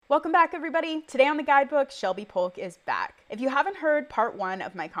Welcome back, everybody. Today on the guidebook, Shelbi Polk is back. If you haven't heard part 1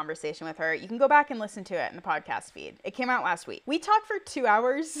 of my conversation with her, you can go back and listen to it in the podcast feed. It came out last week. We talked for 2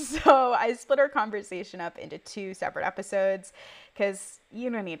 hours, so I split our conversation up into 2 separate episodes because you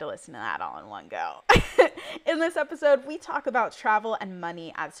don't need to listen to that all in one go. In this episode, we talk about travel and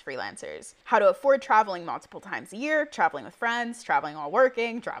money as freelancers, how to afford traveling multiple times a year, traveling with friends, traveling while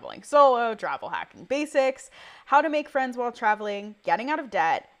working, traveling solo, travel hacking basics, how to make friends while traveling, getting out of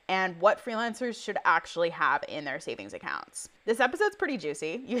debt, and what freelancers should actually have in their savings accounts. This episode's pretty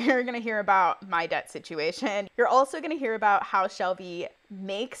juicy. You're going to hear about my debt situation. You're also going to hear about how Shelbi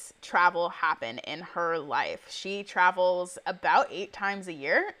makes travel happen in her life. She travels about 8 times a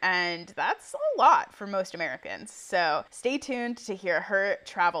year, and that's a lot for most Americans. So stay tuned to hear her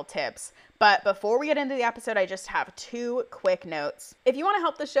travel tips. But before we get into the episode, I just have 2 quick notes. If you want to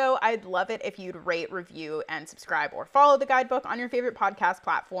help the show, I'd love it if you'd rate, review, and subscribe or follow The Guidebook on your favorite podcast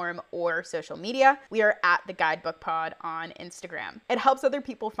platform or social media. We are at The Guidebook Pod on Instagram. It helps other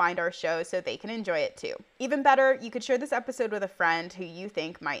people find our show so they can enjoy it too. Even better, you could share this episode with a friend who you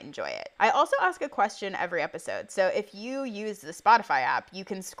think might enjoy it. I also ask a question every episode. So if you use the Spotify app, you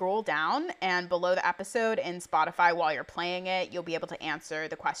can scroll down and below the episode in Spotify while you're playing it, you'll be able to answer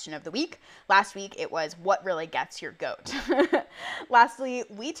the question of the week. Last week, it was what really gets your goat. Lastly,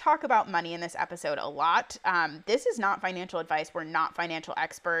 we talk about money in this episode a lot. This is not financial advice. We're not financial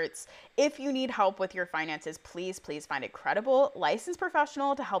experts. If you need help with your finances, please find a credible, licensed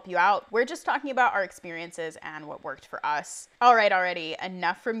professional to help you out. We're just talking about our experiences and what worked for us. All right, already,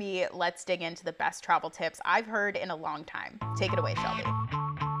 enough from me. Let's dig into the best travel tips I've heard in a long time. Take it away, Shelbi.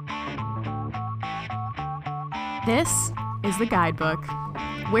 This is The Guidebook.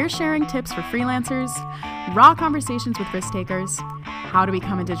 We're sharing tips for freelancers, raw conversations with risk takers, how to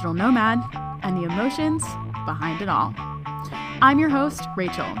become a digital nomad, and the emotions behind it all. I'm your host,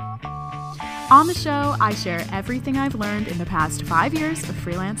 Rachel. On the show, I share everything I've learned in the past 5 years of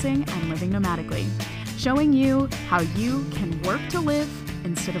freelancing and living nomadically, showing you how you can work to live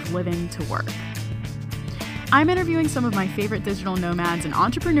instead of living to work. I'm interviewing some of my favorite digital nomads and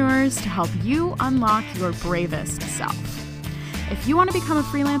entrepreneurs to help you unlock your bravest self. If you want to become a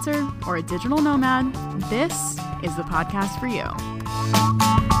freelancer or a digital nomad, this is the podcast for you.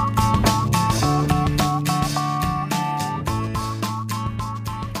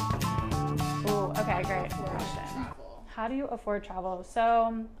 Oh, okay, great. How do you afford travel?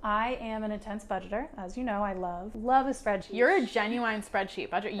 So I am an intense budgeter. As you know, I love a spreadsheet. You're a genuine spreadsheet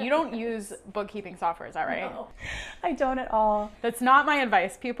budget. You don't use bookkeeping software, is that right? No, I don't at all. That's not my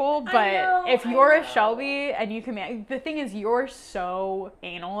advice, people, but if you're a Shelbi and you can, the thing is you're so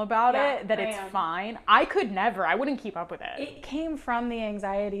anal about it that it's fine. I could never, I wouldn't keep up with it. It came from the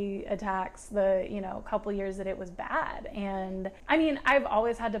anxiety attacks, the, couple years that it was bad. And I mean, I've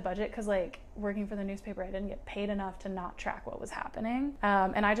always had to budget because working for the newspaper, I didn't get paid enough to not track what was happening.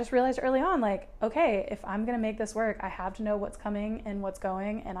 And I just realized early on, okay, if I'm going to make this work, I have to know what's coming and what's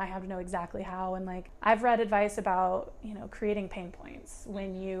going, and I have to know exactly how. And I've read advice about, creating pain points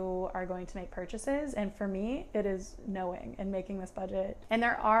when you are going to make purchases. And for me, it is knowing and making this budget. And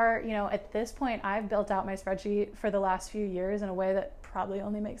there are, at this point, I've built out my spreadsheet for the last few years in a way that probably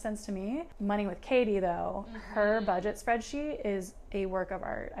only makes sense to me. Money with Katie, though, her budget spreadsheet is a work of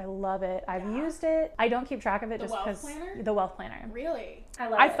art. I love it. I've used it. I don't keep track of it just because the wealth planner. Really?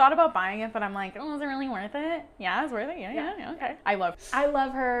 I thought about buying it, but I'm like, oh, is it really worth it? Yeah, it's worth it. Yeah, okay. I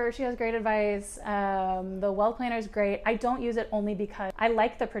love her. She has great advice. The wealth planner is great. I don't use it only because I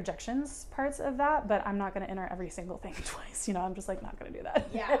like the projections parts of that, but I'm not going to enter every single thing twice. I'm just not going to do that.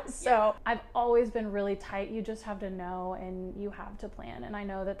 Yeah. So I've always been really tight. You just have to know and you have to plan. And I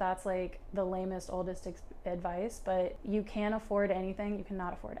know that that's the lamest, oldest advice, but you can afford anything. You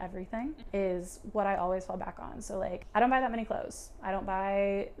cannot afford everything is what I always fall back on. So I don't buy that many clothes. I don't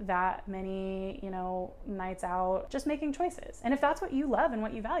buy that many, nights out, just making choices. And if that's what you love and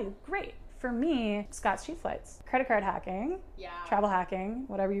what you value, great. For me, Scott's cheap flights, credit card hacking, travel hacking,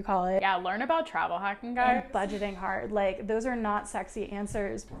 whatever you call it. Yeah, learn about travel hacking, guys. And budgeting hard. Those are not sexy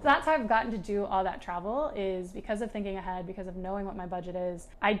answers. That's how I've gotten to do all that travel, is because of thinking ahead, because of knowing what my budget is.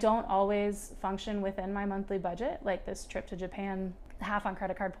 I don't always function within my monthly budget. This trip to Japan, half on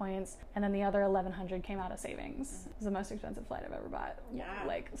credit card points, and then the other $1,100 came out of savings. It was the most expensive flight I've ever bought. Yeah.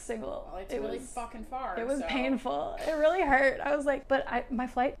 Single. Well, it's really fucking far. It was painful. It really hurt. I was my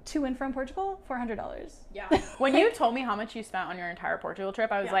flight to and from Portugal, $400. Yeah. When you told me how much you spent on your entire Portugal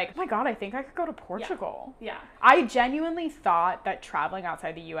trip, I was like, oh my God, I think I could go to Portugal. Yeah. I genuinely thought that traveling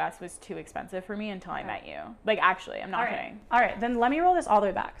outside the US was too expensive for me until I met you. Actually, I'm not kidding. All right, then let me roll this all the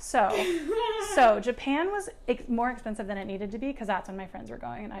way back. So Japan was more expensive than it needed to be because that's when my friends were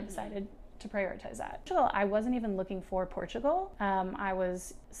going, and I decided to prioritize that. I wasn't even looking for Portugal. I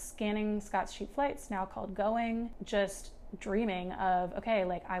was scanning Scott's Cheap Flights, now called Going, just dreaming of, okay,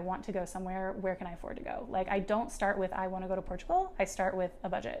 like I want to go somewhere, where can I afford to go? Like I don't start with I want to go to Portugal, I start with a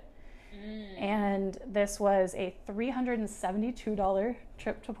budget. And this was a $372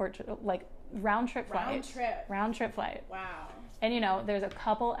 trip to Portugal, like round trip flight. Wow. And, you know, there's a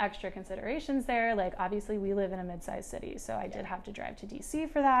couple extra considerations there. Like, obviously, we live in a mid-sized city, so I did have to drive to D.C.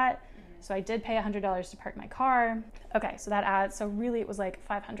 for that. So I did pay $100 to park my car. Okay, so that adds, so really it was like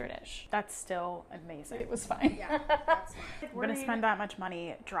 $500-ish. That's still amazing. It was fine. Yeah, that's fine. We're gonna spend that much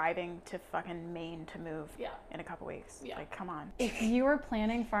money driving to fucking Maine to move in a couple weeks. Yeah. Like, come on. If you were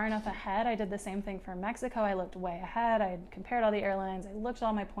planning far enough ahead, I did the same thing for Mexico. I looked way ahead. I compared all the airlines. I looked at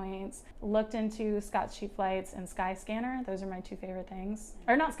all my points, looked into Scott's Cheap Flights and Skyscanner. Those are my two favorite things.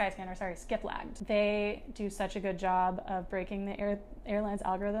 Or not Skyscanner, sorry, Skiplagged. They do such a good job of breaking the airlines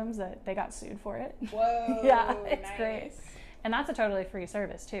algorithms that they got sued for it. Whoa. Yeah, it's great. And that's a totally free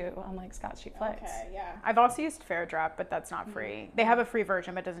service too, unlike Scott's Cheap Flights. Okay, yeah. I've also used FareDrop, but that's not free. They have a free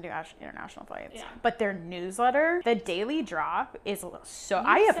version, but doesn't do international flights. Yeah. But their newsletter, the Daily Drop, is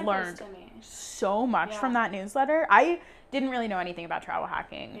I have learned so much from that newsletter. I didn't really know anything about travel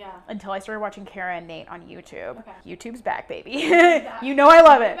hacking until I started watching Kara and Nate on YouTube. Okay. YouTube's back, baby. You know I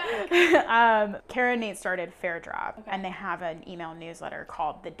love it. Kara and Nate started FareDrop, and they have an email newsletter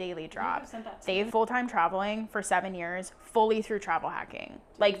called The Daily Drop. They've full-time traveling for 7 years, fully through travel hacking.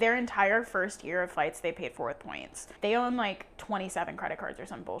 Like their entire first year of flights they paid for with points. They own like 27 credit cards or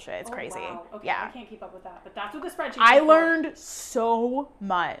some bullshit. It's crazy. Wow. Okay, yeah. I can't keep up with that, but that's what the spreadsheet I learned so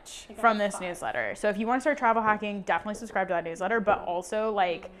much from this newsletter. So if you want to start travel hacking, definitely subscribe to that newsletter, but also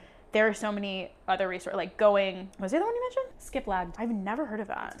like there are so many other resources, like Going, was it the one you mentioned? Skiplagged. I've never heard of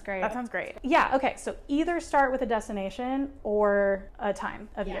that. That's great. That sounds great. Yeah, okay, so either start with a destination or a time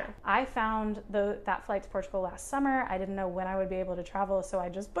of year. I found that flight to Portugal last summer. I didn't know when I would be able to travel, so I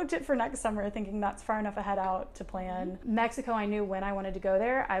just booked it for next summer, thinking that's far enough ahead out to plan. Mexico, I knew when I wanted to go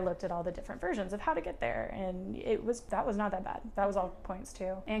there. I looked at all the different versions of how to get there, and that was not that bad. That was all points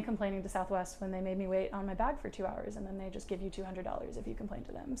too. And complaining to Southwest when they made me wait on my bag for 2 hours, and then they just give you $200 if you complain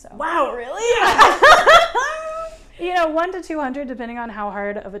to them. So wow, really? You know, 100 to 200 depending on how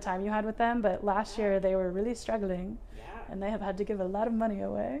hard of a time you had with them, but last year they were really struggling. And they have had to give a lot of money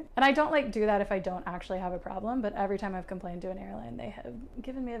away. And I don't do that if I don't actually have a problem, but every time I've complained to an airline, they have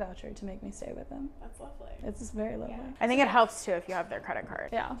given me a voucher to make me stay with them. That's lovely. It's very lovely. Yeah. I think it helps too if you have their credit card.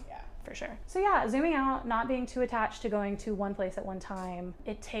 Yeah. For sure. So yeah, zooming out, not being too attached to going to one place at one time.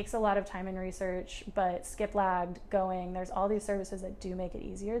 It takes a lot of time and research, but Skiplagged, Going, there's all these services that do make it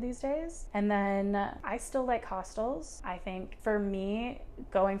easier these days. And then I still like hostels. I think for me,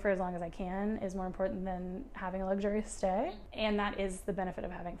 going for as long as I can is more important than having a luxurious stay. And that is the benefit of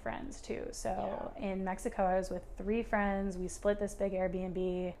having friends too. So in Mexico, I was with 3 friends. We split this big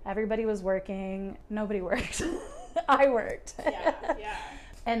Airbnb. Everybody was working. Nobody worked. I worked. Yeah.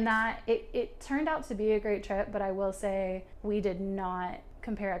 And that it turned out to be a great trip, but I will say we did not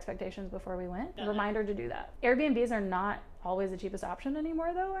compare expectations before we went. Reminder to do that. Airbnbs are not always the cheapest option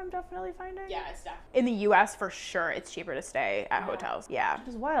anymore, though, I'm definitely finding. Yeah, it's definitely. In the US, for sure, it's cheaper to stay at hotels. Yeah. Which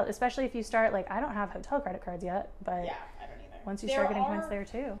is wild, especially if you start, I don't have hotel credit cards yet, but I don't either. Once you start getting points there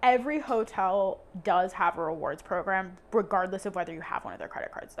too. Every hotel does have a rewards program, regardless of whether you have one of their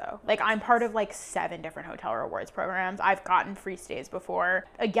credit cards, though. I'm part of 7 different hotel rewards programs. I've gotten free stays before.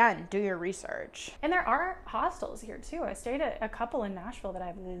 Again, do your research. And there are hostels here too. I stayed at a couple in Nashville that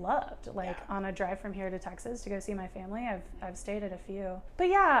I've loved. On a drive from here to Texas to go see my family, I've stayed at a few. But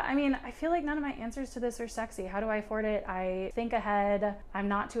yeah, I mean, I feel like none of my answers to this are sexy. How do I afford it? I think ahead. I'm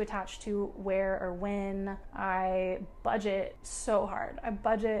not too attached to where or when. I budget so hard. I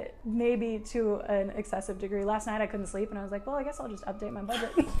budget maybe to an excessive degree. Last night I couldn't sleep and I was like, well, I guess I'll just update my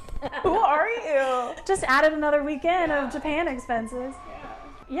budget. Who are you? Just added another weekend of Japan expenses.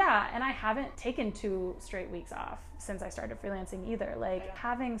 Yeah, and I haven't taken 2 straight weeks off since I started freelancing either.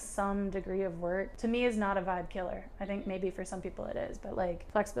 Having some degree of work to me is not a vibe killer. I think maybe for some people it is, but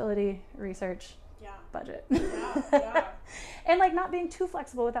flexibility, research, budget. And not being too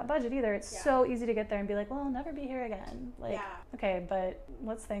flexible with that budget either. It's so easy to get there and be like, well, I'll never be here again. Okay, but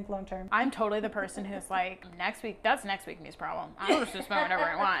let's think long term. I'm totally the person who's next week, that's next week's problem. I'll just spend whatever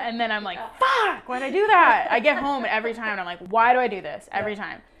I want. And then I'm like, fuck, why'd I do that? I get home every time and I'm like, why do I do this? Every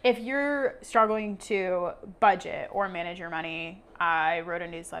time. If you're struggling to budget or manage your money, I wrote a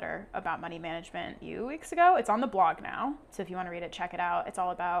newsletter about money management a few weeks ago. It's on the blog now. So if you want to read it, check it out. It's all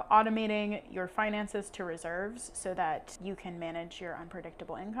about automating your finances to reserves so that you can manage your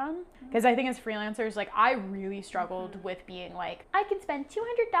unpredictable income. Because I think as freelancers, like I really struggled with being like, I can spend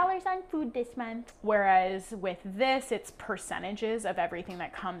 $200 on food this month. Whereas with this, it's percentages of everything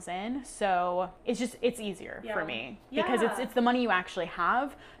that comes in. So it's easier for me because it's the money you actually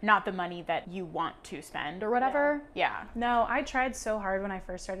have, not the money that you want to spend or whatever. Yeah. No, I tried so hard when I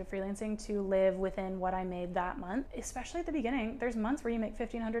first started freelancing to live within what I made that month, especially at the beginning. There's months where you make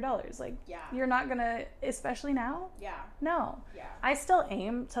 $1,500. Like, you're not gonna, especially now. No. I still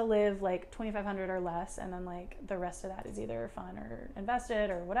aim to live like $2,500 or less, and then like the rest of that is either fun or invested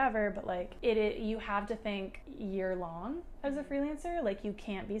or whatever. But like you have to think year long as a freelancer. Like you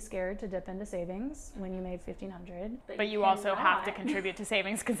can't be scared to dip into savings when you made $1,500. But you also have to contribute to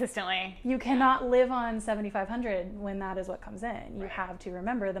savings consistently. You cannot live on $7,500 when that is what comes in. You have to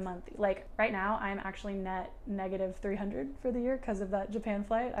remember the month. Like right now, I'm actually net negative $300 for the year because of that Japan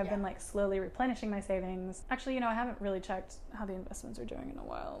flight. I've been like slowly replenishing my savings. Actually, I haven't really checked how the investments are doing in a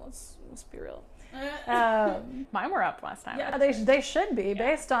while. Let's be real. Mine were up last time. Yeah, they should be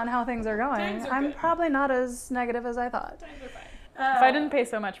based on how things are going. I'm probably not as negative as I thought. Times are fine. If I didn't pay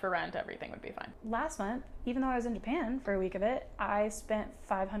so much for rent, everything would be fine. Last month, even though I was in Japan for a week of it, I spent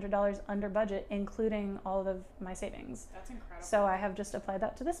 $500 under budget, including all of my savings. That's incredible. So I have just applied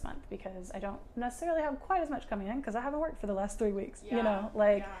that to this month because I don't necessarily have quite as much coming in because I haven't worked for the last 3 weeks.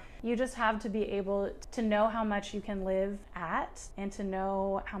 You just have to be able to know how much you can live at and to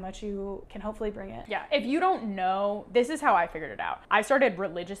know how much you can hopefully bring in. Yeah, if you don't know, this is how I figured it out. I started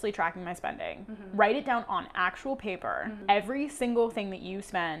religiously tracking my spending. Write it down on actual paper. Every single thing that you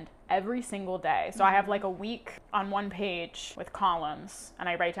spend every single day. So I have like a week on one page with columns, and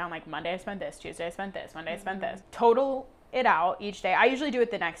I write down like Monday I spent this, Tuesday I spent this, Monday I spent this. Total it out each day. I usually do it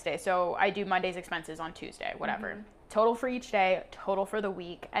the next day. So I do Monday's expenses on Tuesday, whatever. Total for each day, total for the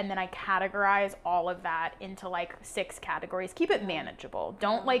week, and then I categorize all of that into like 6 categories. Keep it manageable.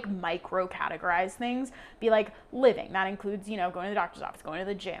 Don't like micro categorize things. Be like living. That includes, going to the doctor's office, going to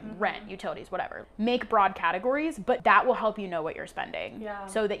the gym, rent, utilities, whatever. Make broad categories, but that will help you know what you're spending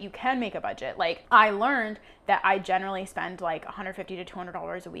so that you can make a budget. Like I learned that I generally spend like $150 to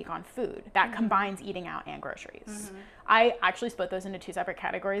 $200 a week on food. That combines eating out and groceries. I actually split those into 2 separate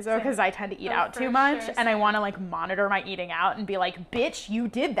categories though, because I tend to eat out too much, and I want to like monitor my eating out and be like, bitch, you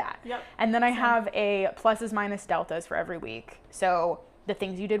did that. And then I have a pluses minus deltas for every week. So the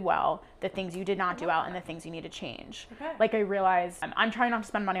things you did well, the things you did not do well, and the things you need to change. Like I realized I'm trying not to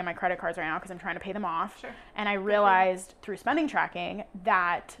spend money on my credit cards right now because I'm trying to pay them off. And I realized through spending tracking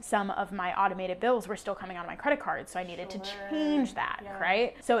that some of my automated bills were still coming on my credit card. So I needed to change that,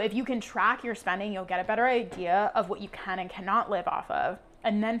 right? So if you can track your spending, you'll get a better idea of what you can and cannot live off of.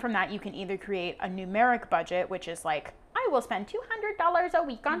 And then from that, you can either create a numeric budget, which is like, I will spend $200 a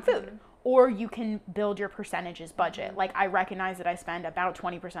week on food. Or you can build your percentages budget. Like I recognize that I spend about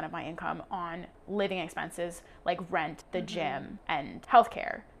 20% of my income on living expenses, like rent, the gym, and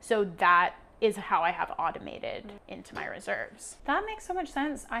healthcare. So that is how I have automated into my reserves. That makes so much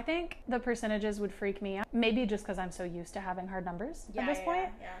sense. I think the percentages would freak me out. Maybe just because I'm so used to having hard numbers at this point.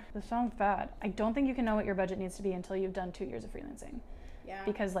 This sounds bad. I don't think you can know what your budget needs to be until you've done 2 years of freelancing.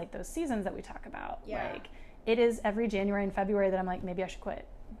 Because like those seasons that we talk about, like it is every January and February that I'm like, maybe I should quit.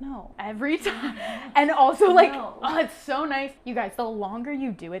 No. Every time. And also like, oh, it's so nice. You guys, the longer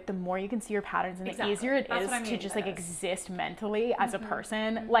you do it, the more you can see your patterns, and the easier it is to just like exist mentally as a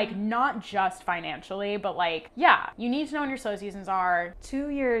person. Like not just financially, but like, you need to know when your slow seasons are. 2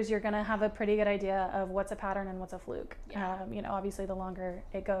 years, you're going to have a pretty good idea of what's a pattern and what's a fluke. Obviously the longer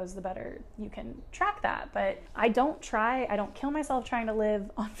it goes, the better you can track that. But I don't kill myself trying to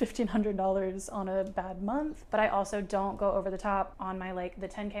live on $1,500 on a bad month, but I also don't go over the top on my like the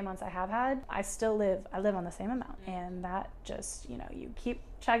 10K months I have had. I live on the same amount, and that just, you keep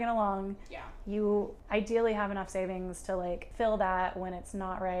chugging along. You ideally have enough savings to like fill that when it's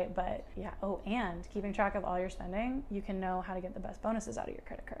not right, but and keeping track of all your spending, you can know how to get the best bonuses out of your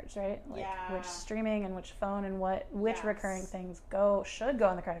credit cards, right? Like which streaming and which phone and which recurring things should go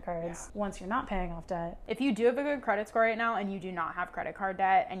on the credit cards once you're not paying off debt. If you do have a good credit score right now and you do not have credit card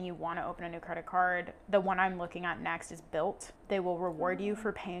debt and you want to open a new credit card, the one I'm looking at next is Built. They will reward you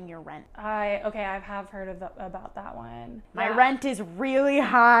for paying your rent. I have heard about that one. My rent is really high.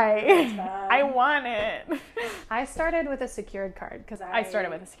 high. I want it. I started with a secured card because I started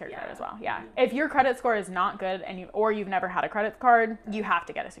with a secured card as well. Yeah. If your credit score is not good and you've never had a credit card, you have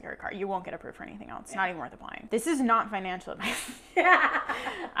to get a secured card. You won't get approved for anything else. It's not even worth applying. This is not financial advice.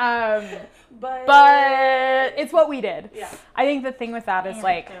 But it's what we did. Yeah. I think the thing with that is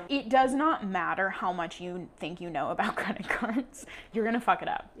like, it does not matter how much you think you know about credit cards. You're going to fuck it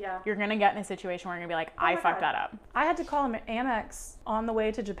up. Yeah. You're going to get in a situation where you're going to be like, I fucked that up. I had to call Amex on the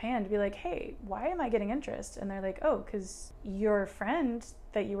way to Japan to be like, hey, why am I getting interest? And they're like, oh, because your friend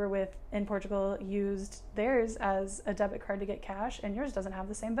that you were with in Portugal used theirs as a debit card to get cash and yours doesn't have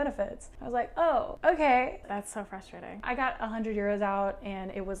the same benefits. I was like, oh, okay. That's so frustrating. I got 100 euros out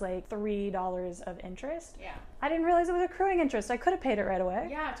and it was like $3 of interest. Yeah. I didn't realize it was accruing interest. I could have paid it right away.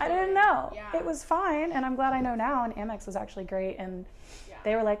 Yeah, totally. I didn't know. Yeah. It was fine and I'm glad I know now, and Amex was actually great, and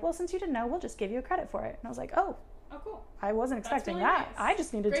they were like, well, since you didn't know, we'll just give you a credit for it. And I was like, oh, cool. I wasn't expecting really that. Nice. I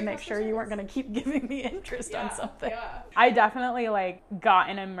just needed to make sure you weren't going to keep giving me interest on something. Yeah. I definitely got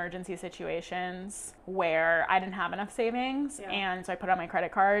in emergency situations where I didn't have enough savings, and so I put on my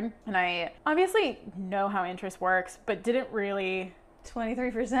credit card, and I obviously know how interest works, but didn't really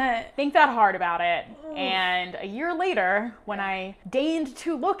 23%. think that hard about it. Ooh. And a year later, when I deigned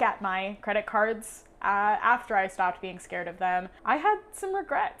to look at my credit cards after I stopped being scared of them, I had some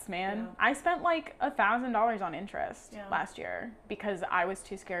regrets, man. Yeah. I spent like $1,000 on interest last year because I was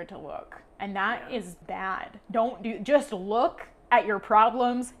too scared to look. And that is bad. Just look at your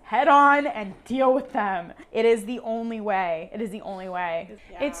problems head on and deal with them. It is the only way. It is the only way.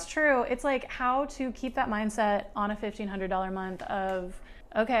 Yeah. It's true. It's like how to keep that mindset on a $1,500 month of,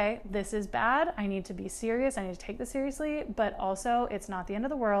 okay, this is bad. I need to be serious. I need to take this seriously, but also it's not the end of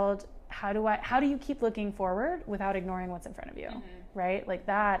the world. How do you keep looking forward without ignoring what's in front of you? Mm-hmm. Right? Like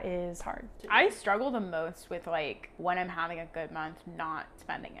that is hard. I struggle the most with when I'm having a good month, not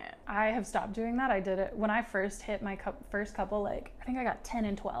spending it. I have stopped doing that. I did it when I first hit my first couple, I think I got 10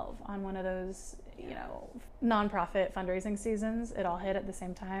 and 12 on one of those, nonprofit fundraising seasons. It all hit at the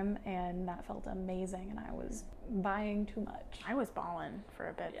same time, and that felt amazing, and I was buying too much. I was balling for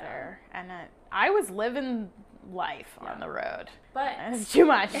a bit there, and I was living life on the road, but it's too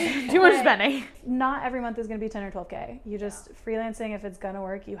much spending. Not every month is going to be 10 or 12K. You just freelancing, if it's going to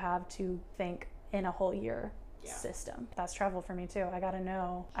work, you have to think in a whole year system. That's travel for me too. I got to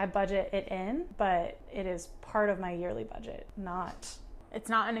know I budget it in, but it is part of my yearly budget. It's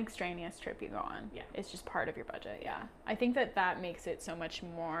not an extraneous trip you go on. Yeah. It's just part of your budget. Yeah. I think that makes it so much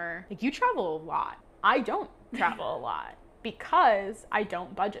more you travel a lot. I don't travel a lot because I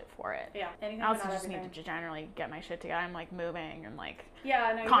don't budget for it. Yeah. I also just need to generally get my shit together. I'm moving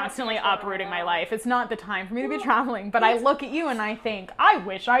and constantly uprooting my life. It's not the time for me to be traveling, but I look at you and I think, I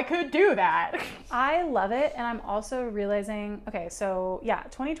wish I could do that. I love it. And I'm also realizing,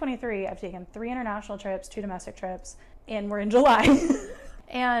 2023, I've taken 3 international trips, 2 domestic trips, and we're in July.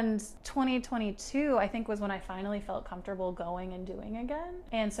 And 2022, I think, was when I finally felt comfortable going and doing again.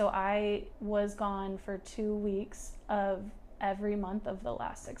 And so I was gone for 2 weeks of every month of the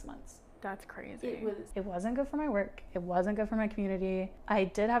last 6 months. That's crazy. It wasn't good for my work. It wasn't good for my community. I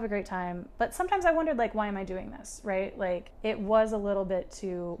did have a great time, but sometimes I wondered, why am I doing this, right? It was a little bit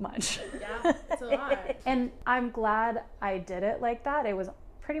too much. Yeah, it's a lot. And I'm glad I did it like that. It was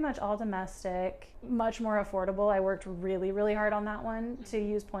pretty much all domestic, much more affordable. I worked really, really hard on that one to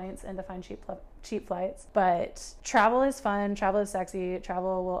use points and to find cheap flights. But travel is fun. Travel is sexy.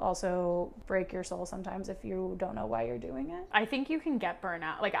 Travel will also break your soul sometimes if you don't know why you're doing it. I think you can get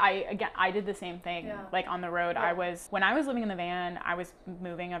burnout. I did the same thing. Yeah. On the road, yeah. When I was living in the van, I was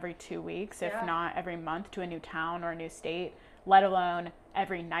moving every 2 weeks, if not every month, to a new town or a new state, let alone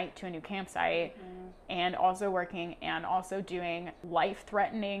every night to a new campsite, and also working and also doing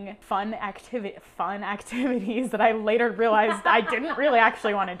life-threatening fun activities that I later realized I didn't really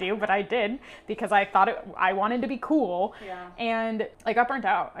actually want to do, but I did because I thought I wanted to be cool. Yeah. And I got burnt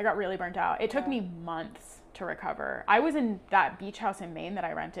out. I got really burnt out. It took me months to recover. I was in that beach house in Maine that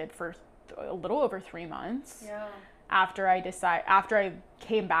I rented for a little over 3 months. Yeah. After I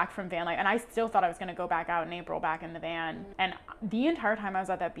came back from van life, and I still thought I was going to go back out in April, back in the van. And the entire time I was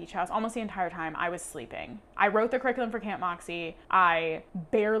at that beach house, almost the entire time, I was sleeping. I wrote the curriculum for Camp Moxie. I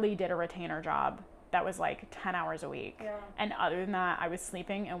barely did a retainer job that was 10 hours a week. Yeah. And other than that, I was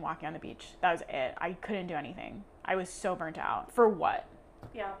sleeping and walking on the beach. That was it. I couldn't do anything. I was so burnt out. For what?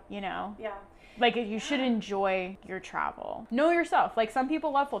 Yeah. Yeah. You should enjoy your travel. Know yourself. Some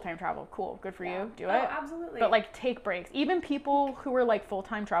people love full-time travel. Cool. Good for you. Do it. Absolutely. But take breaks. Even people who are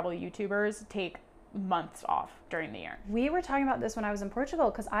full-time travel YouTubers take months off during the year. We were talking about this when I was in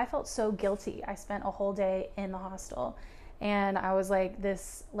Portugal because I felt so guilty. I spent a whole day in the hostel And I was like,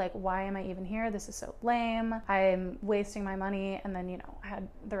 this, like, why am I even here? This is so lame. I'm wasting my money. And then, you know, I had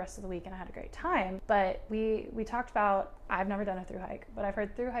the rest of the week and I had a great time. But we talked about, I've never done a thru hike, but I've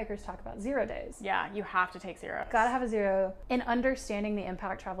heard thru hikers talk about 0 days. Yeah, you have to take 0. Gotta have a 0. In understanding the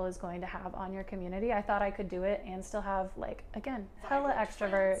impact travel is going to have on your community, I thought I could do it and still have, like, again, hella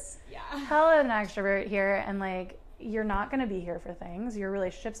extrovert. Yeah. Hella an extrovert here, and like, you're not going to be here for things. Your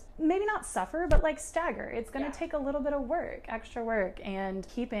relationships maybe not suffer, but like stagger. It's going to take a little bit of work, extra work, and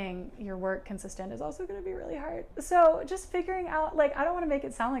keeping your work consistent is also going to be really hard. So just figuring out, like, I don't want to make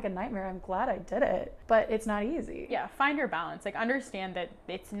it sound like a nightmare. I'm glad I did it, but it's not easy. Yeah, find your balance. Like, understand that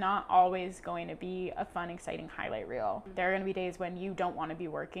it's not always going to be a fun, exciting highlight reel. There are going to be days when you don't want to be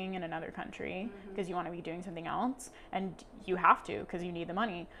working in another country because you want to be doing something else, and you have to because you need the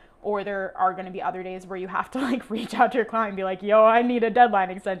money. Or there are going to be other days where you have to like reach out to your client and be like, yo, I need a deadline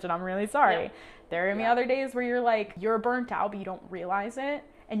extension. I'm really sorry. There are going to be other days where you're like, you're burnt out, but you don't realize it.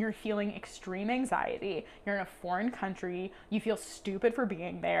 And you're feeling extreme anxiety. You're in a foreign country. You feel stupid for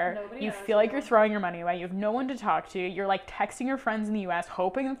being there. You feel like you're throwing your money away. You have no one to talk to. You're like texting your friends in the US,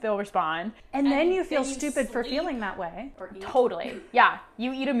 hoping that they'll respond. And then you feel stupid for feeling that way. Totally. Yeah.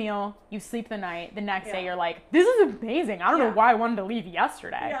 You eat a meal, you sleep the night. The next day you're like, this is amazing. I don't know why I wanted to leave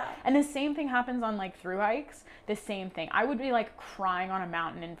yesterday. Yeah. And the same thing happens on like thru hikes. The same thing. I would be like crying on a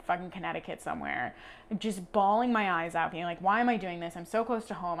mountain in fucking Connecticut somewhere, just bawling my eyes out, being like, why am I doing this? I'm so close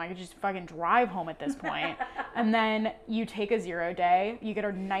to home. I could just fucking drive home at this point. And then you take a 0 day, you get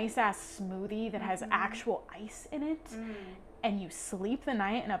a nice ass smoothie that has actual ice in it. And you sleep the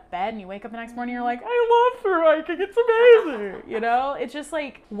night in a bed and you wake up the next morning, you're like, I love thru hiking, it's amazing. You know, it's just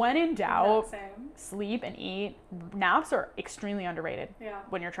like, when in doubt, sleep and eat. Naps are extremely underrated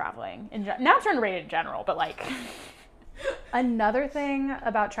when you're traveling. Naps are underrated in general, but like... Another thing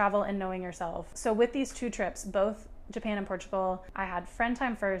about travel and knowing yourself. So with these 2 trips, both Japan and Portugal, I had friend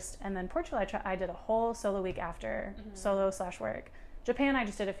time first, and then Portugal, I did a whole solo week after, solo/work. Japan, I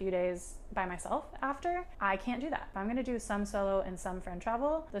just did a few days by myself after. I can't do that. If I'm going to do some solo and some friend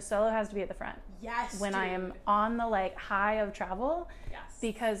travel, the solo has to be at the front. Yes. When I am on the like high of travel,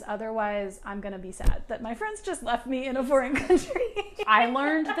 because otherwise I'm going to be sad that my friends just left me in a foreign country. I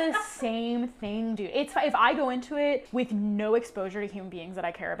learned the same thing, dude. It's if I go into it with no exposure to human beings that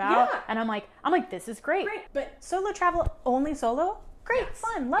I care about, and I'm like, this is great. But solo travel, only solo? Great,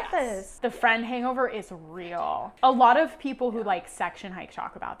 fun, love this. The friend hangover is real. A lot of people who like section hike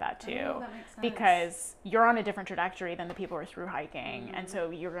talk about that too. That makes sense. Because you're on a different trajectory than the people who are through hiking. And so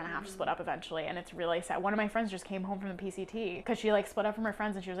you're gonna have to split up eventually, and it's really sad. One of my friends just came home from the PCT because she like split up from her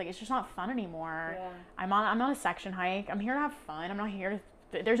friends, and she was like, it's just not fun anymore. I'm on a section hike. I'm here to have fun. I'm not here to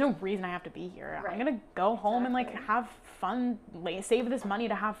there's no reason I have to be here. I'm gonna go home and like have fun, save this money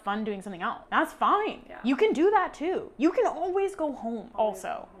to have fun doing something else. That's fine. You can do that too. You can always go home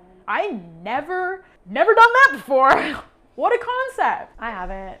also. I never done that before. What a concept. I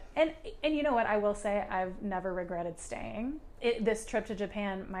haven't. And you know what, I will say I've never regretted staying. This trip to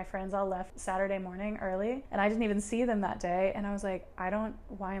Japan, my friends all left Saturday morning early, and I didn't even see them that day, and I was like,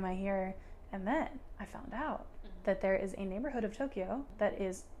 why am I here? And then I found out that there is a neighborhood of Tokyo that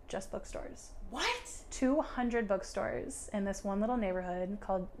is just bookstores. What? 200 bookstores in this one little neighborhood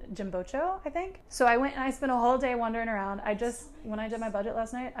called Jimbocho, I think. So I went and I spent a whole day wandering around. When I did my budget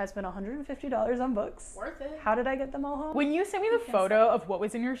last night, I spent $150 on books. Worth it. How did I get them all home? When you sent me the photo of what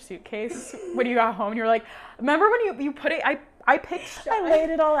was in your suitcase when you got home, you were like, remember when you put it, I laid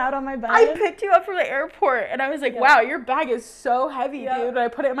it all out on my bed. I picked you up from the airport, and I was like, wow, your bag is so heavy, dude. And I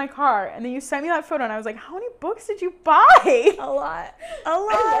put it in my car, and then you sent me that photo, and I was like, how many books did you buy? A lot.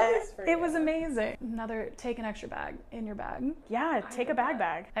 It was amazing. Take an extra bag in your bag. Yeah, take a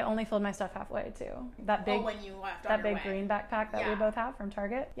bag. I only filled my stuff halfway too. That big, when you left that big green backpack that we both have from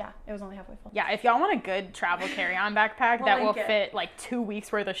Target. Yeah, it was only halfway full. Yeah, if y'all want a good travel carry-on backpack that will fit like 2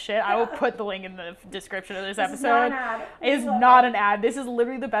 weeks worth of shit, I will put the link in the description of this episode. It's not an ad. This is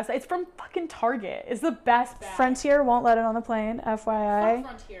literally the best. It's from fucking Target. It's the best. Frontier won't let it on the plane, FYI.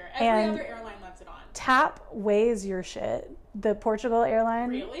 Fuck Frontier. Every other airline lets it on. TAP weighs your shit. The Portugal airline,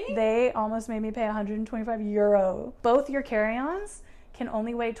 really? They almost made me pay €125. Both your carry-ons can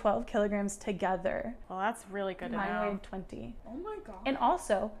only weigh 12 kilograms together. Well, that's really good to know. Mine weighed 20. Oh my God. And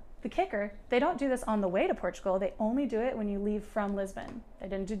also, the kicker, they don't do this on the way to Portugal. They only do it when you leave from Lisbon. They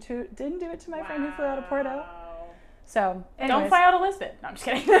didn't do it to my friend who flew out of Porto. So, anyways, don't fly out of Lisbon. No, I'm just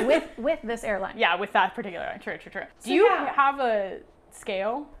kidding. with this airline. Yeah, with that particular. True. Do you have a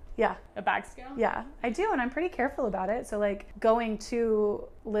scale? Yeah. A bag scale? Yeah, I do, and I'm pretty careful about it. So like going to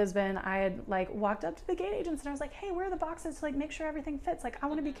Lisbon, I had like walked up to the gate agents and I was like, hey, where are the boxes to like make sure everything fits? Like, I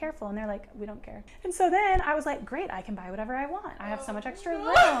want to be careful. And they're like, we don't care. And so then I was like, great, I can buy whatever I want. I have so much extra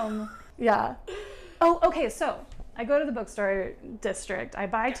room. Yeah. Oh, okay, so I go to the bookstore district. I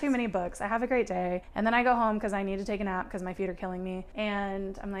buy too many books. I have a great day. And then I go home because I need to take a nap because my feet are killing me.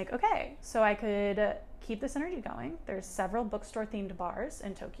 And I'm like, okay, so I could keep this energy going. There's several bookstore themed bars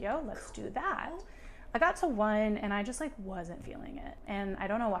in Tokyo. Let's do that. I got to one and I just like wasn't feeling it. And I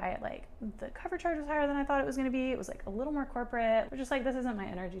don't know why like the cover charge was higher than I thought it was going to be. It was like a little more corporate. We're just like, this isn't my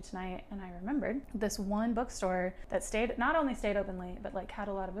energy tonight. And I remembered this one bookstore that not only stayed open late, but like had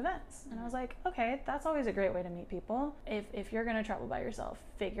a lot of events. And I was like, okay, that's always a great way to meet people. If you're going to travel by yourself,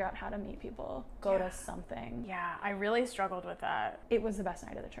 figure out how to meet people. Go to something. Yeah, I really struggled with that. It was the best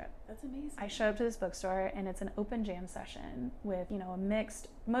night of the trip. That's amazing. I show up to this bookstore and it's an open jam session with, you know, a mixed,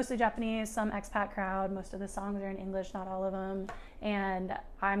 mostly Japanese, some expat crowd. Most of the songs are in English, not all of them. And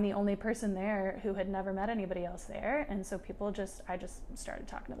I'm the only person there who had never met anybody else there. And so I just started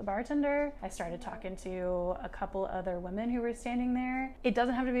talking to the bartender. I started talking to a couple other women who were standing there. It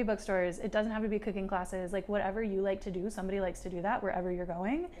doesn't have to be bookstores. It doesn't have to be cooking classes. Like whatever you like to do, somebody likes to do that wherever you're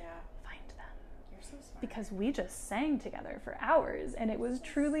going. Yeah. Find them. You're so smart. Because we just sang together for hours. And it was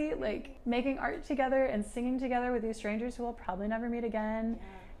truly like making art together and singing together with these strangers who will probably never meet again. Yeah.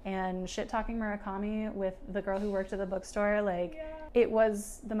 And shit-talking Murakami with the girl who worked at the bookstore. Like, it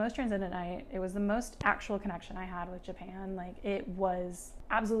was the most transcendent night. It was the most actual connection I had with Japan. Like, it was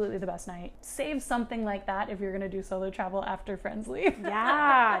absolutely the best night. Save something like that if you're going to do solo travel after friends leave.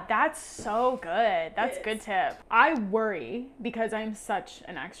 Yeah, that's so good. That's a good tip. I worry because I'm such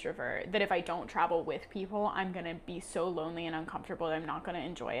an extrovert that if I don't travel with people, I'm going to be so lonely and uncomfortable that I'm not going to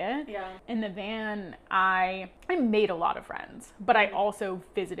enjoy it. Yeah. In the van, I made a lot of friends, but I also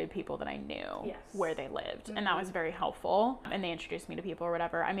visited people that I knew where they lived. And that was very helpful. And they introduced me to people or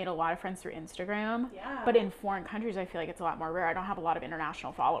whatever. I made a lot of friends through Instagram. Yeah. But in foreign countries, I feel like it's a lot more rare. I don't have a lot of international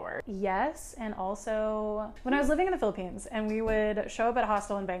followers. Yes, and also when I was living in the Philippines and we would show up at a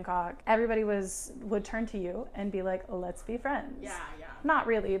hostel in Bangkok, everybody would turn to you and be like, let's be friends. Yeah. Not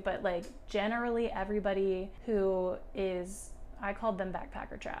really, but like generally everybody who is, I called them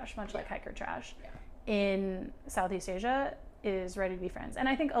backpacker trash, much like hiker trash, in Southeast Asia is ready to be friends. And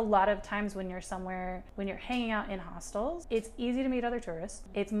I think a lot of times when you're somewhere, when you're hanging out in hostels, it's easy to meet other tourists.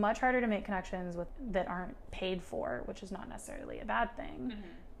 It's much harder to make connections that aren't paid for, which is not necessarily a bad thing,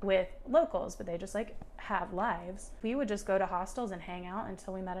 with locals, but they just like have lives. We would just go to hostels and hang out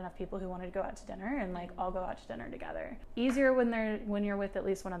until we met enough people who wanted to go out to dinner and like all go out to dinner together. Easier when you're with at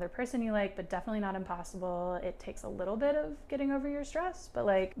least one other person you like, but definitely not impossible. It takes a little bit of getting over your stress, but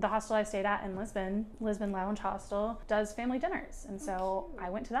like the hostel I stayed at in Lisbon Lounge Hostel does family dinners. And so I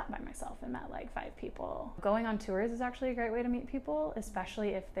went to that by myself and met like 5 people. Going on tours is actually a great way to meet people, especially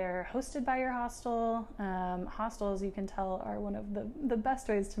if they're hosted by your hostel. Hostels, you can tell, are one of the best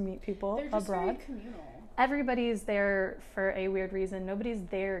ways to meet people abroad. They're just very communal. Everybody's there for a weird reason. Nobody's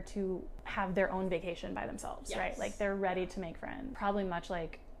there to have their own vacation by themselves, right? Like they're ready to make friends. Probably much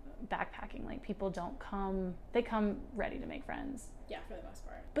like backpacking. Like people they come ready to make friends. Yeah, for the most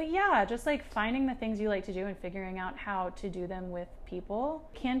part. But yeah, just like finding the things you like to do and figuring out how to do them with people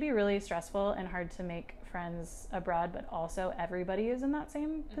can be really stressful and hard to make friends abroad, but also everybody is in that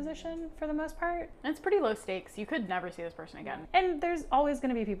same position for the most part. And it's pretty low stakes. You could never see this person again. And there's always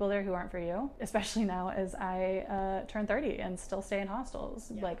going to be people there who aren't for you, especially now as I turn 30 and still stay in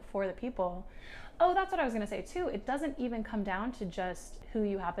hostels, like for the people. Oh, that's what I was going to say too. It doesn't even come down to just who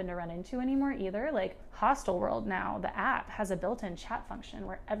you happen to run into anymore either. Like Hostel World now, the app has a built-in chat function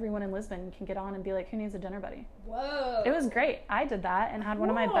where everyone in Lisbon can get on and be like, who needs a dinner buddy? Whoa. It was great. I did that and had one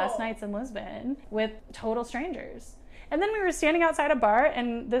of my best nights in Lisbon with total strangers. And then we were standing outside a bar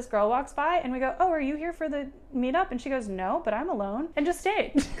and this girl walks by and we go, oh, are you here for the meetup? And she goes, no, but I'm alone, and just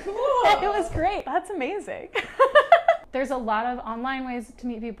stayed. Cool. It was great. That's amazing. There's a lot of online ways to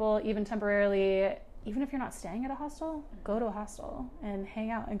meet people, even temporarily. Even if you're not staying at a hostel, go to a hostel and hang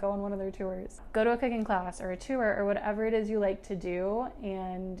out and go on one of their tours. Go to a cooking class or a tour or whatever it is you like to do,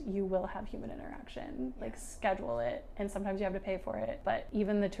 and you will have human interaction. Like schedule it, and sometimes you have to pay for it. But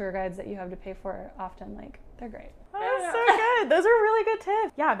even the tour guides that you have to pay for, often like they're great. That's so good. Those are really good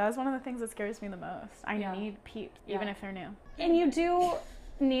tips. Yeah, that was one of the things that scares me the most. I need peeps, even if they're new. And you do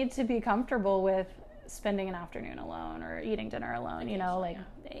need to be comfortable with spending an afternoon alone or eating dinner alone, you know, like,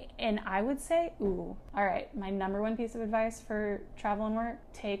 and I would say, all right, my number one piece of advice for travel and work,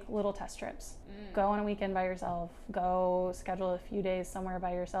 take little test trips. Go on a weekend by yourself, go schedule a few days somewhere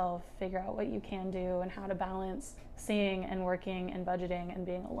by yourself, figure out what you can do and how to balance seeing and working and budgeting and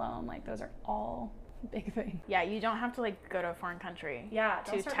being alone. Like, those are all big thing. Yeah, you don't have to like go to a foreign country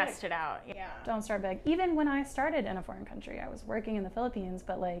to test it out. Yeah. Don't start big. Even when I started in a foreign country, I was working in the Philippines,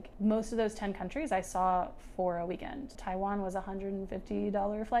 but like most of those 10 countries I saw for a weekend. Taiwan was a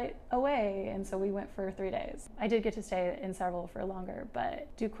 $150 flight away, and so we went for 3 days. I did get to stay in several for longer, but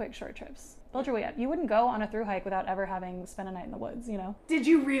do quick short trips. Build your way up. You wouldn't go on a through hike without ever having spent a night in the woods, you know? Did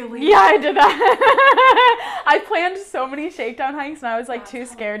you really? Yeah, I did that. I planned so many shakedown hikes and I was like too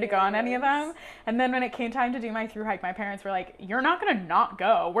scared to go on any of them. And then when it came time to do my through hike, my parents were like, "You're not gonna not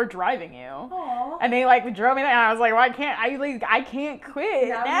go. We're driving you." Aww. And they like drove me there and I was like, "Well, I can't quit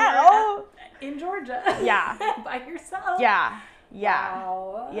now." In Georgia. Yeah. By yourself. Yeah.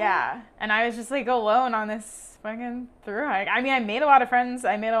 Wow. Yeah. And I was just like alone on this fucking through hike. I mean, I made a lot of friends.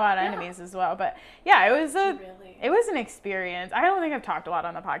 I made a lot of enemies as well. But yeah, it was an experience. I don't think I've talked a lot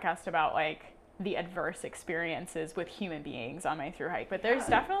on the podcast about like the adverse experiences with human beings on my through hike. But there's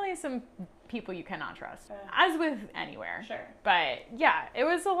definitely some people you cannot trust, as with anywhere. Sure. But yeah, it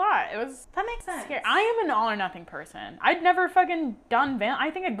was a lot. It was that makes sense. Scary. I am an all or nothing person. I'd never fucking done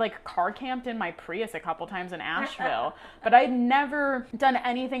I think I'd like car camped in my Prius a couple times in Asheville, but I'd never done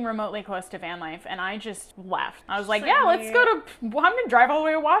anything remotely close to van life, and I just left. I was like, yeah, let's go to. Well, I'm gonna drive all the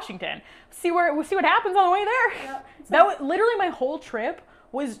way to Washington. See what happens on the way there. Yep. That was literally my whole trip.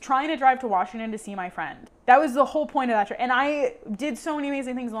 Was trying to drive to Washington to see my friend. That was the whole point of that trip. And I did so many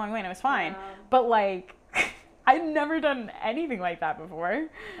amazing things along the way and it was fine. Yeah. But like, I'd never done anything like that before.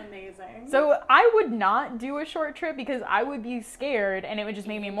 Amazing. So I would not do a short trip because I would be scared and it would just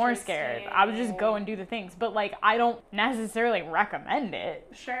make me more scared. I would just go and do the things. But like, I don't necessarily recommend it.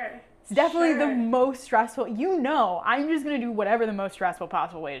 Sure. It's definitely the most stressful. You know, I'm just going to do whatever the most stressful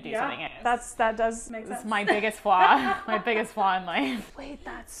possible way to do something is. That does make sense. It's my biggest flaw. My biggest flaw in life. Wait,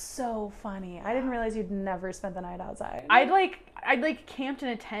 that's so funny. I didn't realize you'd never spent the night outside. I'd like camped in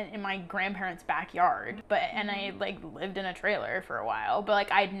a tent in my grandparents' backyard, and I like lived in a trailer for a while, but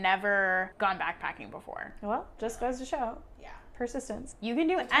like I'd never gone backpacking before. Well, just goes to show. Yeah. Persistence. You can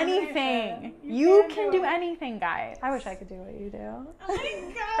do anything. You can do anything, guys. I wish I could do what you do. Oh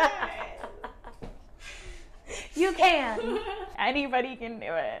my God. You can. Anybody can do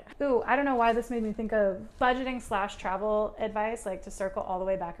it. Ooh, I don't know why this made me think of budgeting / travel advice, like to circle all the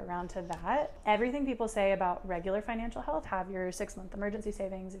way back around to that. Everything people say about regular financial health, have your 6-month emergency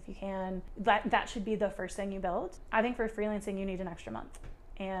savings if you can. That should be the first thing you build. I think for freelancing, you need an extra month.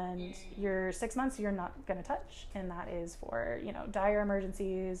 And your 6 months you're not going to touch, and that is for, you know, dire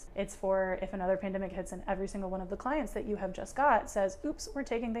emergencies. It's for if another pandemic hits and every single one of the clients that you have just got says, oops, we're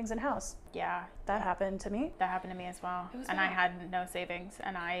taking things in house. Yeah, that happened to me. That happened to me as well, and I had no savings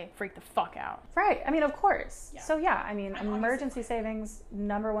and I freaked the fuck out. Right. I mean, of course. So yeah, I mean, emergency savings,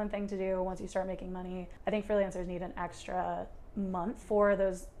 number one thing to do once you start making money. I think freelancers need an extra month for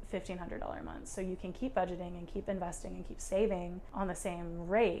those $1,500 months, so you can keep budgeting and keep investing and keep saving on the same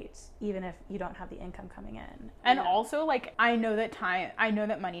rate, even if you don't have the income coming in. And also, like, I know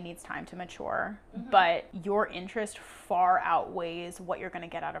that money needs time to mature, but your interest far outweighs what you're going to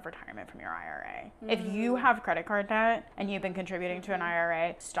get out of retirement from your IRA. If you have credit card debt and you've been contributing to an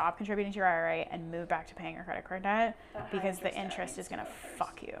IRA, stop contributing to your IRA and move back to paying your credit card debt, because the interest is going to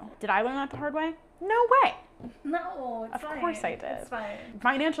fuck you. Did I learn that the hard way? No way. No, it's fine. Of course I did. It's fine.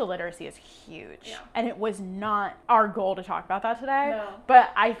 Financial literacy is huge. And it was not our goal to talk about that today. No.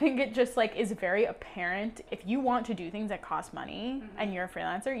 But I think it just like is very apparent. If you want to do things that cost money and you're a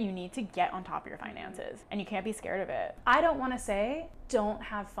freelancer, you need to get on top of your finances and you can't be scared of it. I don't want to say don't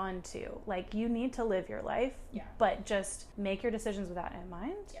have fun too. Like, you need to live your life, but just make your decisions with that in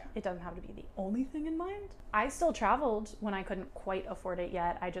mind. It doesn't have to be the only thing in mind. I still traveled when I couldn't quite afford it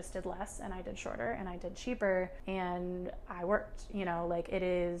yet. I just did less and I did shorter and I did cheaper and I worked, you know, like it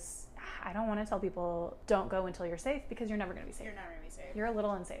is, I don't want to tell people don't go until you're safe, because you're never going to be safe. You're never going to be safe. You're a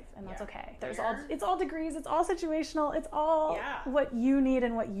little unsafe, and that's okay. It's all degrees, it's all situational, it's all what you need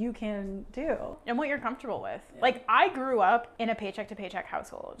and what you can do. And what you're comfortable with. Like, I grew up in a paycheck to paycheck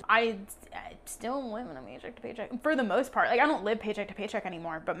household. I still live in a paycheck to paycheck for the most part. Like, I don't live paycheck to paycheck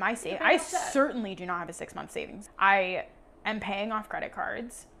anymore, but I certainly do not have a 6-month savings. I am paying off credit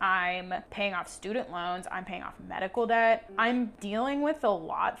cards. I'm paying off student loans. I'm paying off medical debt. I'm dealing with a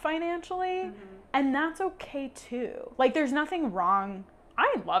lot financially, and that's okay too. Like, there's nothing wrong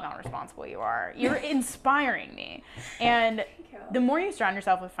I love how responsible you are. You're inspiring me. And the more you surround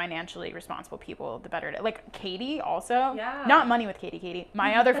yourself with financially responsible people, the better. Like Katie also. Yeah. Not Money with Katie.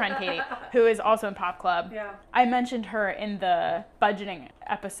 My other friend Katie, who is also in Pop Club. Yeah. I mentioned her in the budgeting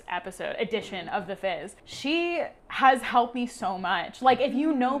episode edition of The Fizz. She has helped me so much. Like, if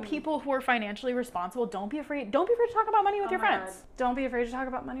you know people who are financially responsible, don't be afraid. Don't be afraid to talk about money with your friends. God. Don't be afraid to talk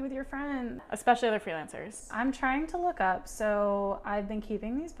about money with your friends. Especially other freelancers. I'm trying to look up. So I've been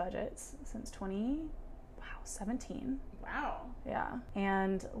keeping these budgets since 2017. Wow. Yeah.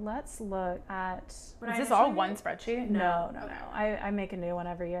 And let's look at... Is this all one spreadsheet? No. I make a new one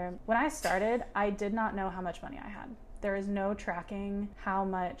every year. When I started, I did not know how much money I had. There is no tracking how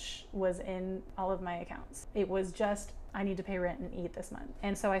much was in all of my accounts. It was just, I need to pay rent and eat this month.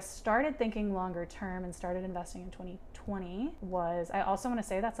 And so I started thinking longer term and started investing in 2020. I also want to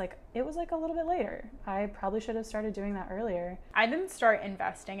say it was like a little bit later. I probably should have started doing that earlier. I didn't start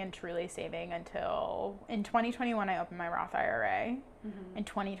investing and truly saving until in 2021 I opened my Roth IRA. Mm-hmm. In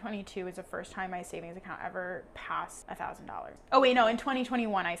 2022 was the first time my savings account ever passed $1,000. Oh wait, no, in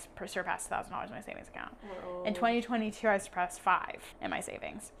 2021 I surpassed $1,000 in my savings account. Whoa. In 2022 I surpassed $5,000 in my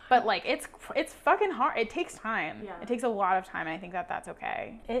savings. But like it's fucking hard. It takes time. Yeah. It takes a lot of time, and I think that's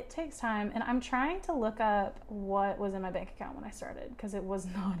okay. It takes time, and I'm trying to look up what was in my bank account when I started, because it was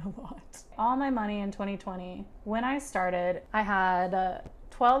not a lot. All my money in 2020, when I started, I had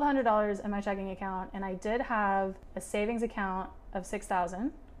 $1,200 in my checking account, and I did have a savings account of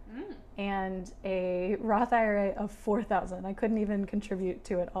 $6,000 and a Roth IRA of $4,000. I couldn't even contribute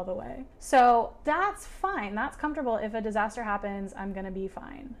to it all the way. So that's fine. That's comfortable. If a disaster happens, I'm going to be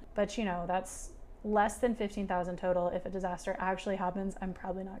fine. But that's less than $15,000 total. If a disaster actually happens, I'm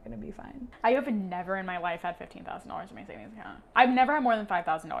probably not going to be fine. I have never in my life had $15,000 in my savings account. I've never had more than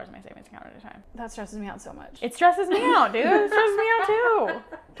 $5,000 in my savings account at a time. That stresses me out so much. It stresses me out, dude. It stresses me out too.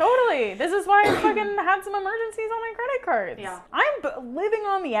 Totally. This is why I fucking had some emergencies on my credit cards. Yeah. I'm living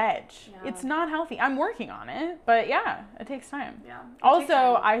on the edge. Yeah. It's not healthy. I'm working on it, but yeah, it takes time. Yeah.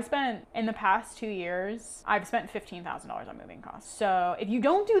 Also, I spent in the past 2 years, I've spent $15,000 on moving costs. So if you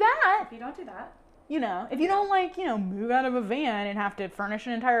don't do that, if you don't move out of a van and have to furnish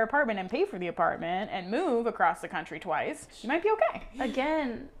an entire apartment and pay for the apartment and move across the country twice, you might be okay.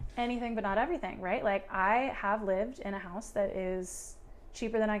 Again, anything but not everything, right? Like, I have lived in a house that is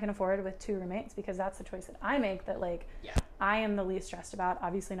cheaper than I can afford with 2 roommates, because that's the choice that I make that I am the least stressed about.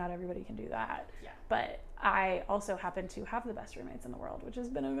 Obviously not everybody can do that. Yeah. But I also happen to have the best roommates in the world, which has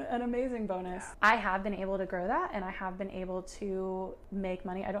been an amazing bonus. Yeah. I have been able to grow that, and I have been able to make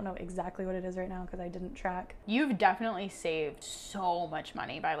money. I don't know exactly what it is right now because I didn't track. You've definitely saved so much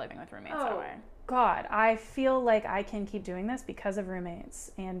money by living with roommates that way. God, I feel like I can keep doing this because of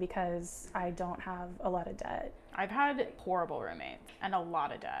roommates and because I don't have a lot of debt. I've had horrible roommates and a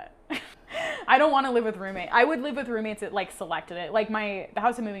lot of debt. I don't want to live with roommates. I would live with roommates that selected it. Like the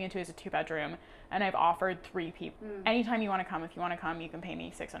house I'm moving into is a 2-bedroom, and I've offered 3 people. Anytime you want to come, if you want to come, you can pay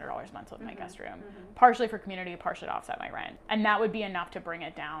me $600 a month to live in my guest room. Partially for community, partially to offset my rent. And that would be enough to bring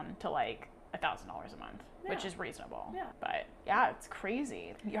it down to $1,000 a month. Yeah. Which is reasonable. Yeah. But yeah, it's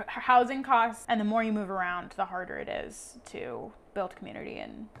crazy. Your housing costs, and the more you move around, the harder it is to build community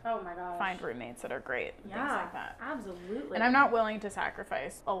and find roommates that are great. And things like that. Absolutely. And I'm not willing to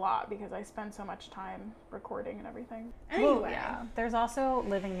sacrifice a lot because I spend so much time recording and everything. Anyway. Well, yeah. There's also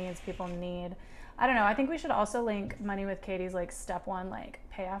living needs people need. I don't know. I think we should also link Money with Katie's step 1,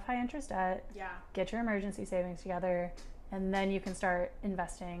 pay off high interest debt. Yeah. Get your emergency savings together, and then you can start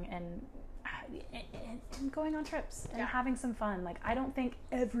investing and going on trips and having some fun. I don't think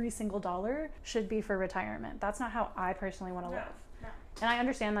every single dollar should be for retirement. That's not how I personally want to live. No. And I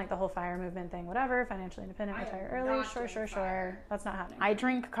understand the whole FIRE movement thing, whatever, financially independent, retire early, sure. That's not happening. I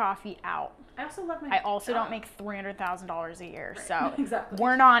drink coffee out. I also love my I also don't make $300,000 a year, so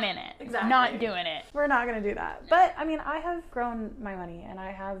we're not in it. Exactly. Not doing it. We're not going to do that. But I mean, I have grown my money, and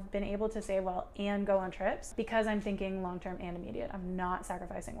I have been able to save well and go on trips because I'm thinking long-term and immediate. I'm not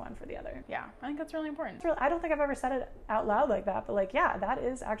sacrificing one for the other. Yeah, I think that's really important. I don't think I've ever said it out loud like that, but that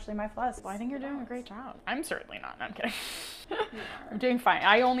is actually my plus. Well, I think you're doing a great job. I'm certainly not. No, I'm kidding. I'm doing fine.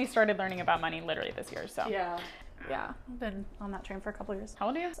 I only started learning about money literally this year, so. Yeah, I've been on that train for a couple of years. How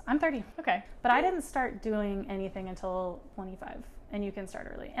old are you? I'm 30. Okay. But I didn't start doing anything until 25, and you can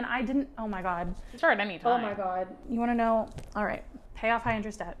start early. And I didn't, oh my God. You start at any time. Oh my God. You want to know? All right. Pay off high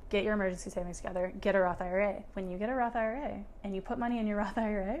interest debt. Get your emergency savings together. Get a Roth IRA. When you get a Roth IRA and you put money in your Roth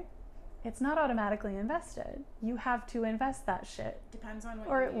IRA, it's not automatically invested. You have to invest that shit. Depends on what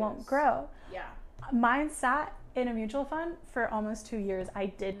or it won't grow. Yeah. Mine sat in a mutual fund for almost 2 years. I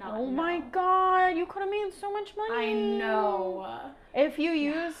did not know. My God, you could have made so much money. I know. If you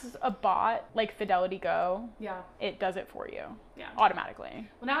use a bot like Fidelity Go, it does it for you automatically.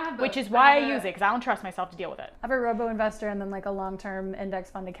 Well, now I have both. Which is why I use it, because I don't trust myself to deal with it. I have a robo-investor and then like a long-term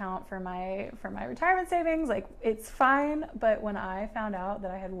index fund account for my retirement savings. Like, it's fine, but when I found out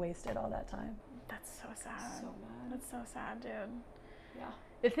that I had wasted all that time. That's so sad. So mad. That's so sad, dude. Yeah.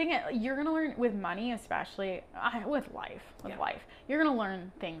 The thing is, you're going to learn with money, especially with life, you're going to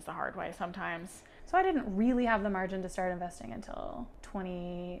learn things the hard way sometimes. So I didn't really have the margin to start investing until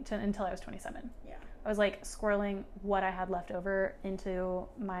until I was 27. Yeah. I was like squirreling what I had left over into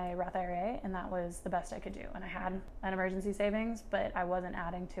my Roth IRA, and that was the best I could do. And I had an emergency savings, but I wasn't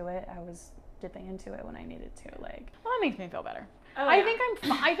adding to it. I was dipping into it when I needed to. Like, well, that makes me feel better. Oh, I think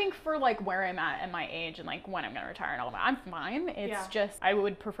I think for like where I'm at my age and like when I'm gonna retire and all that, I'm fine. It's just I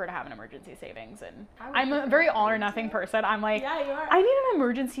would prefer to have an emergency savings, and I'm a very all or nothing person. I'm like, yeah, you are. I need an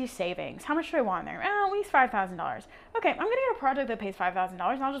emergency savings. How much do I want in there? At least $5,000. Okay, I'm gonna get a project that pays $5,000, and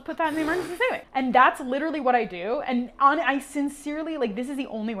I'll just put that in the emergency savings. And that's literally what I do. And I sincerely, like, this is the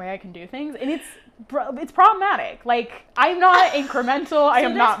only way I can do things, and it's problematic. Like, I'm not incremental. I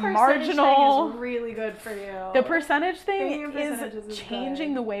am not marginal. Thing is really good for you. The percentage thing is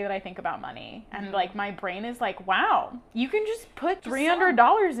changing the way that I think about money. And like, my brain is like, wow, you can just put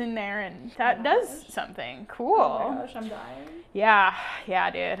 $300 in there and that does something cool. Oh my gosh, I'm dying. Yeah,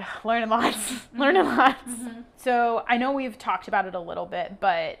 dude. Learning lots. Learning lots. So I know we've talked about it a little bit,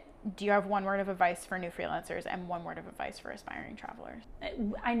 but do you have one word of advice for new freelancers and one word of advice for aspiring travelers?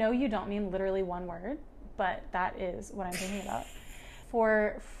 I know you don't mean literally one word, but that is what I'm thinking about.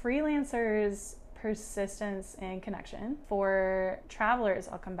 For freelancers, persistence and connection. For travelers,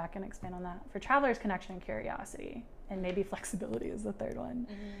 I'll come back and expand on that. For travelers, connection and curiosity. And maybe flexibility is the third one.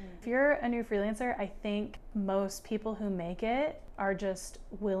 If you're a new freelancer, I think most people who make it are just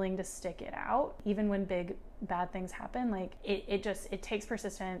willing to stick it out, even when bad things happen. Like, it takes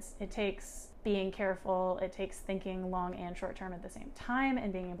persistence, it takes being careful, it takes thinking long and short term at the same time,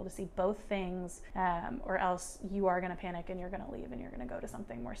 and being able to see both things, or else you are going to panic and you're going to leave and you're going to go to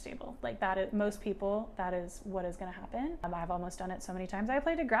something more stable. Like, that is, most people, that is what is going to happen. I've almost done it so many times. I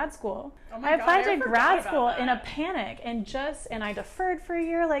applied to grad school. I applied to grad school in a panic and I deferred for a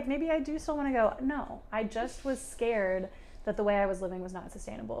year. Like, maybe I do still want to go. No, I just was scared that the way I was living was not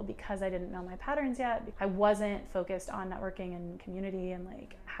sustainable because I didn't know my patterns yet. I wasn't focused on networking and community and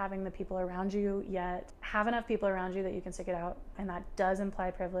like having the people around you yet. Have enough people around you that you can stick it out. And that does imply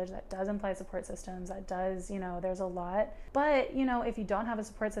privilege. That does imply support systems. That does, there's a lot. But, if you don't have a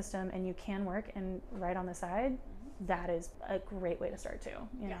support system and you can work and write on the side, that is a great way to start too.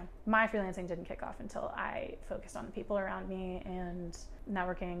 You know, my freelancing didn't kick off until I focused on the people around me and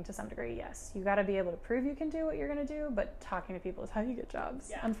networking to some degree. Yes, you got to be able to prove you can do what you're going to do, but talking to people is how you get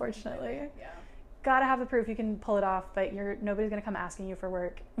jobs, unfortunately. Gotta have the proof you can pull it off, but nobody's gonna come asking you for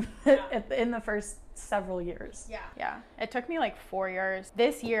work in the first several years. Yeah. It took me like 4 years.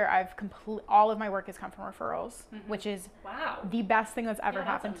 This year, all of my work has come from referrals, which is the best thing that's ever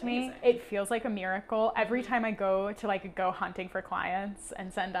happened to me. It feels like a miracle. Every time I go to go hunting for clients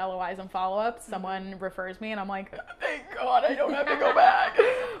and send LOIs and follow-ups, someone refers me and I'm like, thank God I don't have to go back.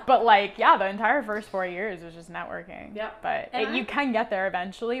 But the entire first 4 years was just networking. But you can get there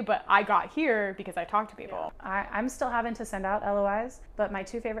eventually, but I got here because I talked to people. I'm still having to send out LOIs, but my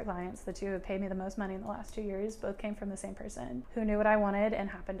two favorite clients, the two who have paid me the most money in the last 2 years, both came from the same person who knew what I wanted and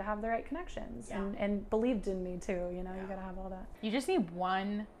happened to have the right connections and believed in me too. You gotta have all that. You just need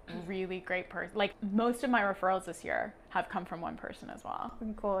one really great person. Like, most of my referrals this year have come from one person as well.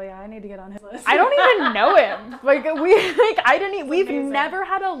 Cool. Yeah, I need to get on his list. I don't even know him. We've never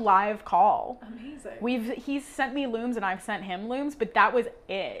had a live call. Amazing. He's sent me looms and I've sent him looms, but that was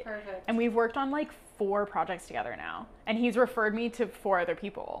it. Perfect. And we've worked on 4 projects together now. And he's referred me to 4 other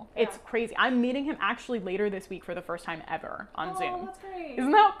people. It's crazy. I'm meeting him actually later this week for the first time ever on Zoom. That's great.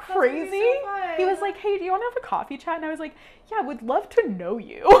 Isn't that crazy? So fun. He was like, hey, do you want to have a coffee chat? And I was like, yeah, I would love to know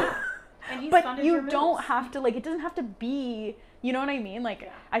you. But you don't have to, it doesn't have to be, you know what I mean?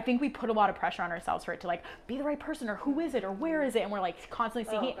 I think we put a lot of pressure on ourselves for it to be the right person, or who is it, or where is it? And we're constantly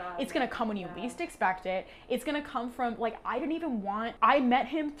seeking it. It's going to come when you least expect it. It's going to come from, I met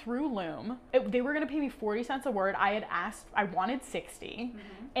him through Loom. They were going to pay me 40 cents a word. I wanted 60.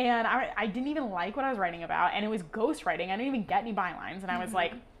 And I didn't even like what I was writing about. And it was ghostwriting. I didn't even get any bylines. And I was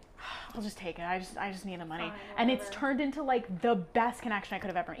like, I'll just take it. I just need the money. And it's turned into the best connection I could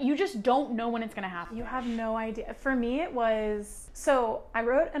have ever. You just don't know when it's going to happen. You have no idea. For me, it was, so I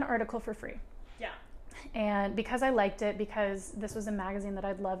wrote an article for free. And because I liked it, because this was a magazine that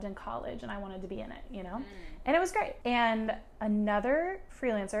I'd loved in college and I wanted to be in it, you know? And it was great. And another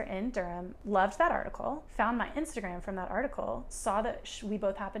freelancer in Durham loved that article, found my Instagram from that article, saw that we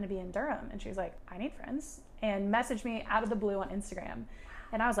both happened to be in Durham. And she was like, I need friends, and messaged me out of the blue on Instagram.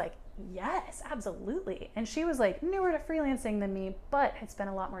 And I was like, yes, absolutely. And she was like newer to freelancing than me, but had spent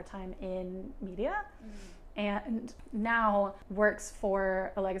a lot more time in media. And now works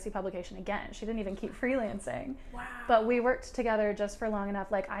for a legacy publication again. She didn't even keep freelancing. Wow. But we worked together just for long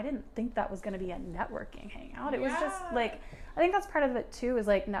enough. Like, I didn't think that was going to be a networking hangout. It was just like, I think that's part of it too, is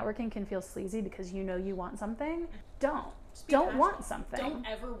like networking can feel sleazy because you know you want something. Don't want something. Don't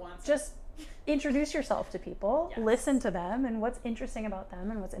ever want something. Just introduce yourself to people, listen to them and what's interesting about them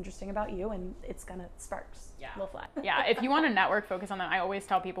and what's interesting about you, and it's gonna sparks. Little flat. Yeah, if you want to network, focus on them. I always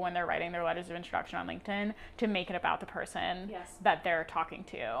tell people when they're writing their letters of introduction on LinkedIn to make it about the person that they're talking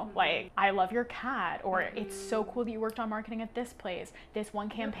to. Like, I love your cat, or it's so cool that you worked on marketing at this place. This one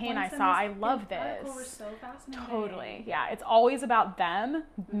campaign I saw, I love this. Were so fascinating. Totally. Yeah, it's always about them.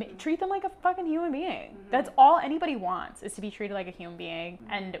 Treat them like a fucking human being. That's all anybody wants, is to be treated like a human being.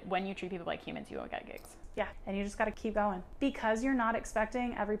 And when you treat people like humans, you will get gigs. Yeah, and you just got to keep going. Because you're not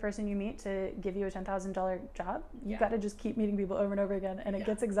expecting every person you meet to give you a $10,000 job, you got to just keep meeting people over and over again, and it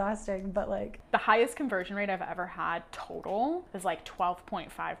gets exhausting, but like... The highest conversion rate I've ever had total is like 12.5%.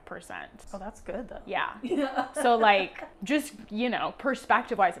 Oh, that's good though. Yeah. So like, just, you know,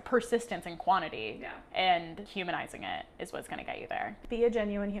 perspective-wise, persistence and quantity and humanizing it is what's going to get you there. Be a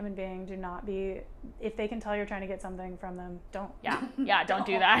genuine human being. Do not be... If they can tell you're trying to get something from them, don't. Yeah, don't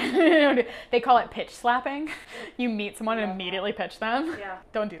do that. They call it pitch slapping. You meet someone and immediately pitch them. Yeah.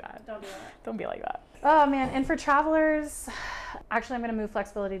 Don't do that. Don't do that. Don't be like that. Oh man, and for travelers, actually I'm going to move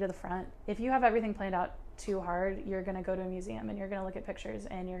flexibility to the front. If you have everything planned out too hard, you're going to go to a museum and you're going to look at pictures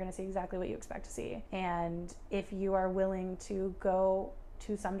and you're going to see exactly what you expect to see. And if you are willing to go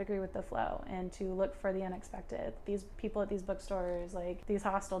to some degree with the flow and to look for the unexpected, these people at these bookstores, like these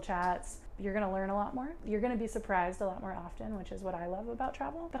hostel chats, you're going to learn a lot more. You're going to be surprised a lot more often, which is what I love about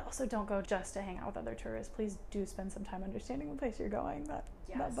travel. But also don't go just to hang out with other tourists. Please do spend some time understanding the place you're going. That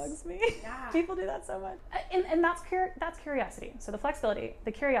bugs me. Yeah. People do that so much. And that's curiosity. So the flexibility,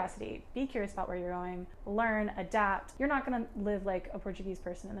 the curiosity, be curious about where you're going, learn, adapt. You're not going to live like a Portuguese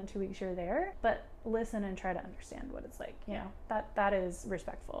person and then 2 weeks you're there, but listen and try to understand what it's like. You know, that is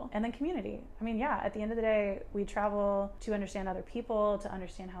respectful. And then community. I mean, at the end of the day, we travel to understand other people, to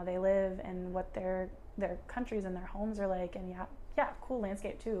understand how they live and what their countries and their homes are like. And cool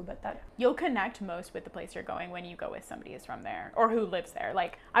landscape too, but that... You'll connect most with the place you're going when you go with somebody who's from there or who lives there.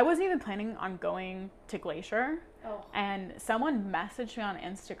 Like, I wasn't even planning on going to Glacier. And someone messaged me on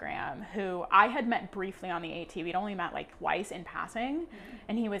Instagram who I had met briefly on the AT. We'd only met like twice in passing.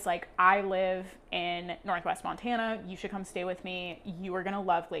 And he was like, I live in Northwest Montana. You should come stay with me. You are going to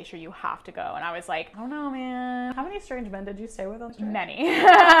love Glacier. You have to go. And I was like, I don't know, man. How many strange men did you stay with on the trip? Many.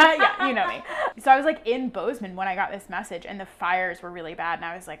 Yeah, you know me. So I was like in Bozeman when I got this message, and the fires were really bad. And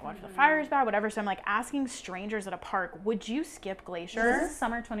I was like, what if the fire is bad? Whatever. So I'm like asking strangers at a park, would you skip Glacier? This is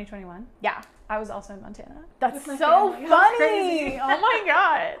summer 2021? Yeah. I was also in Montana. That's so funny. Oh my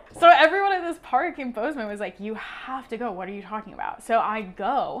God. So everyone at this park in Bozeman was like, you have to go. What are you talking about? So I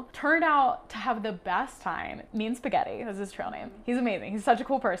go. Turned out to have the best time. Me and Spaghetti is his trail name. He's amazing. He's such a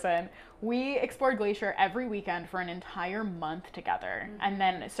cool person. We explored Glacier every weekend for an entire month together. And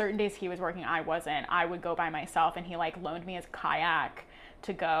then certain days he was working, I wasn't. I would go by myself, and he like loaned me his kayak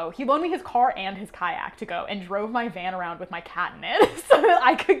to go. He loaned me his car and his kayak to go, and drove my van around with my cat in it so that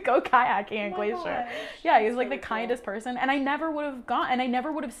I could go kayaking at Glacier. Gosh. Yeah, he's like the kindest person, and I never would have gone, and I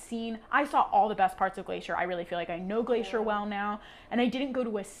never would have seen, I saw all the best parts of Glacier. I really feel like I know Glacier well now, and I didn't go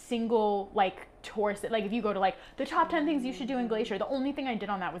to a single like tourist, like if you go to like the top 10 things you should do in Glacier, the only thing I did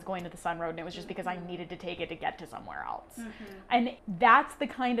on that was going to the Sun Road, and it was just because I needed to take it to get to somewhere else. And that's the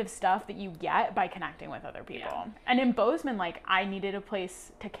kind of stuff that you get by connecting with other people. And in Bozeman, like I needed a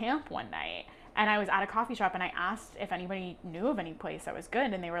place to camp one night, and I was at a coffee shop, and I asked if anybody knew of any place that was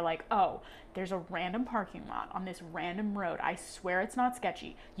good, and they were like, oh, there's a random parking lot on this random road. I swear it's not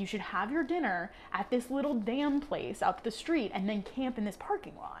sketchy. You should have your dinner at this little damn place up the street and then camp in this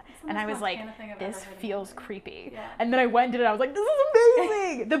parking lot. And I was like, this feels creepy. And then I went and did it. I was like, this is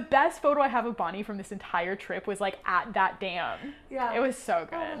amazing. The best photo I have of Bonnie from this entire trip was like at that dam. It was so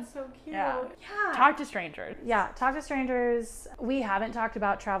good. Oh, that's so cute. Talk to strangers. Talk to strangers. We haven't talked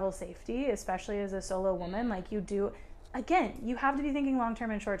about travel safety, especially as a solo woman. Like again, you have to be thinking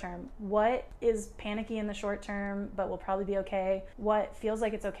long-term and short-term. What is panicky in the short term, but will probably be okay? What feels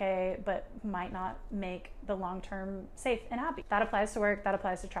like it's okay, but might not make the long-term safe and happy? That applies to work, that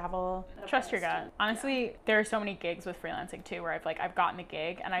applies to travel. Trust your gut. Honestly, there are so many gigs with freelancing too, where I've gotten the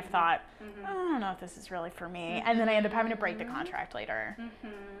gig and I've thought, I don't know if this is really for me. And then I end up having to break the contract later.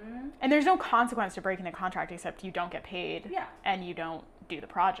 And there's no consequence to breaking the contract except you don't get paid and you don't do the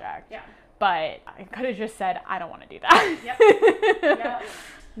project. But I could have just said, I don't want to do that.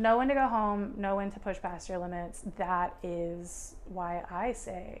 Know when to go home, know when to push past your limits. That is why I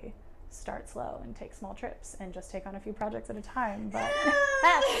say start slow and take small trips and just take on a few projects at a time. But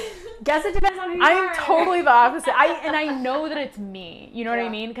guess it depends on who you are. I'm totally the opposite. I know that it's me. You know what I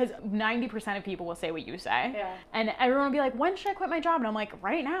mean? Because 90% of people will say what you say. Yeah. And everyone will be like, when should I quit my job? And I'm like,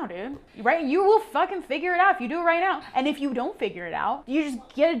 right now, dude. Right? You will fucking figure it out if you do it right now. And if you don't figure it out, you just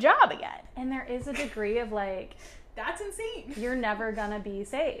get a job again. And there is a degree of like, that's insane. You're never gonna be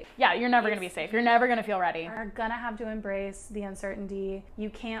safe. Yeah, you're never gonna be safe. You're never gonna feel ready. You're gonna have to embrace the uncertainty. You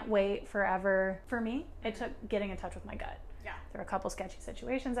can't wait forever. For me, it took getting in touch with my gut. Yeah. There were a couple sketchy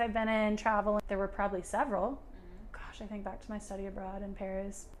situations I've been in, traveling. There were probably several. Gosh, I think back to my study abroad in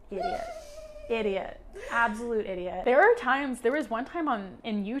Paris. Idiot. Absolute idiot. There was one time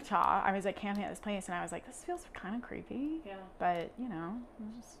in Utah, I was like camping at this place and I was like, this feels kind of creepy. Yeah. But, you know,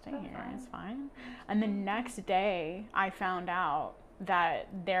 I'll just stay here. It's fine. And the next day I found out that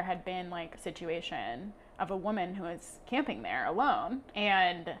there had been like a situation of a woman who was camping there alone.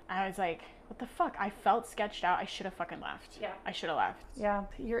 And I was like, what the fuck? I felt sketched out. I should have fucking left. Yeah. I should have left. Yeah.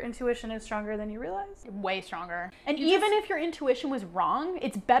 Your intuition is stronger than you realize. Way stronger. And even if your intuition was wrong,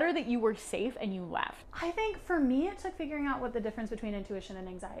 it's better that you were safe and you left. I think for me, it took figuring out what the difference between intuition and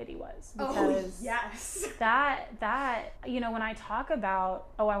anxiety was. Because yes. that, you know, when I talk about,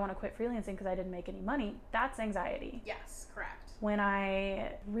 oh, I want to quit freelancing because I didn't make any money, that's anxiety. Yes, correct. When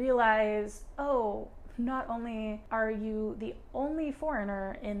I realize, oh, not only are you the only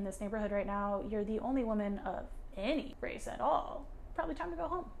foreigner in this neighborhood right now, you're the only woman of any race at all. Probably time to go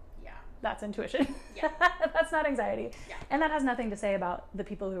home. Yeah. That's intuition. Yeah. That's not anxiety. Yeah. And that has nothing to say about the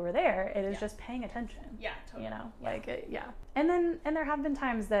people who were there. It is just paying attention. Yeah, totally. You know, And there have been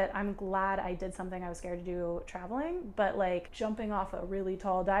times that I'm glad I did something I was scared to do traveling, but like jumping off a really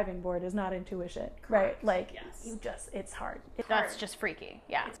tall diving board is not intuition, right? Like it's hard. That's just freaky.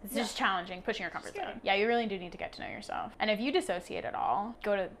 Yeah. It's just challenging, pushing your comfort zone. Yeah, you really do need to get to know yourself. And if you dissociate at all,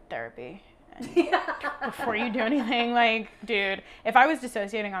 go to therapy. Before you do anything. Like, dude, if I was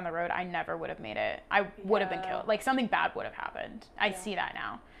dissociating on the road, I never would have made it. I would have been killed. Like, something bad would have happened. I see that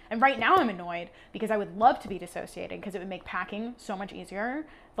now. And right now I'm annoyed because I would love to be dissociating because it would make packing so much easier.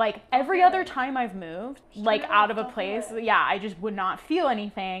 Like every other time I've moved, like out of a place, I just would not feel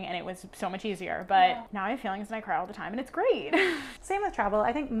anything and it was so much easier. But now I have feelings and I cry all the time and it's great. Same with travel.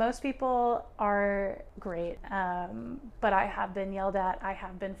 I think most people are great, but I have been yelled at, I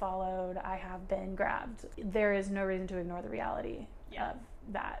have been followed, I have been grabbed. There is no reason to ignore the reality of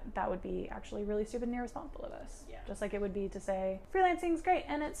that. That would be actually really stupid and irresponsible of us. Yeah. Just like it would be to say, freelancing's great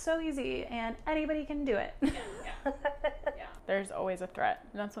and it's so easy and anybody can do it. Yeah. There's always a threat.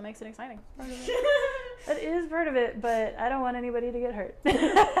 And that's what makes it exciting. It is part of it, but I don't want anybody to get hurt.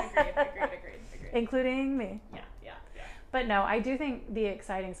 Agreed. Including me. Yeah. But no, I do think the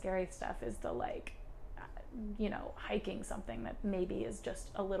exciting, scary stuff is the hiking something that maybe is just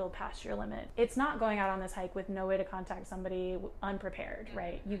a little past your limit. It's not going out on this hike with no way to contact somebody unprepared,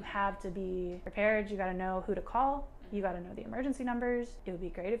 right? You have to be prepared. You got to know who to call. You got to know the emergency numbers. It would be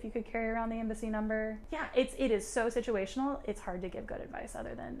great if you could carry around the embassy number. Yeah, it is so situational. It's hard to give good advice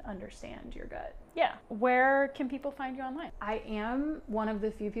other than understand your gut. Yeah. Where can people find you online? I am one of the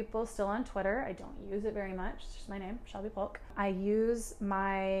few people still on Twitter. I don't use it very much. It's just my name, Shelbi Polk. I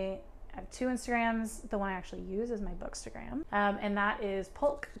have 2 Instagrams. The one I actually use is my Bookstagram. And that is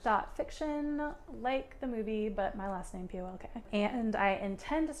polk.fiction, like the movie, but my last name, Polk. And I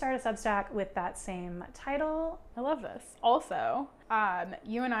intend to start a Substack with that same title. I love this. Also,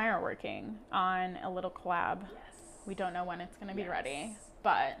 you and I are working on a little collab. Yes. We don't know when it's going to be ready,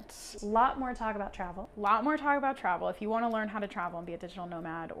 but a lot more talk about travel. If you want to learn how to travel and be a digital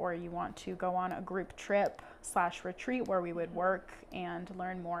nomad, or you want to go on a group trip / retreat where we would work and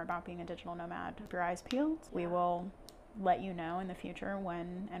learn more about being a digital nomad, keep your eyes peeled. We will let you know in the future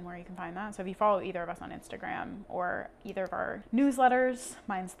when and where you can find that. So if you follow either of us on Instagram or either of our newsletters,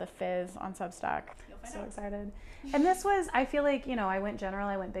 mine's The Fizz on Substack. So excited. And this was, I feel like, you know, I went general,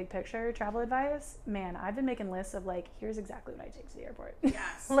 I went big picture travel advice. Man, I've been making lists of like, here's exactly what I take to the airport.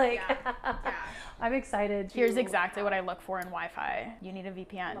 Yes. Like, yeah. I'm excited. Here's exactly what I look for in Wi-Fi. You need a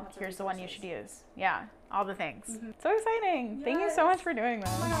VPN. Here's the one you should use. Yeah, all the things. Mm-hmm. So exciting. Yes. Thank you so much for doing this.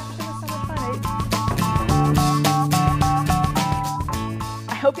 Oh my gosh, this was so much fun.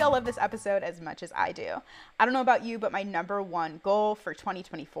 I hope y'all love this episode as much as I do. I don't know about you, but my number one goal for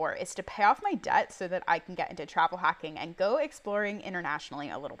 2024 is to pay off my debt so that I can get into travel hacking and go exploring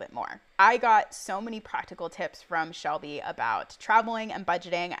internationally a little bit more. I got so many practical tips from Shelbi about traveling and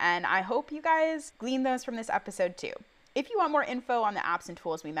budgeting, and I hope you guys glean those from this episode too. If you want more info on the apps and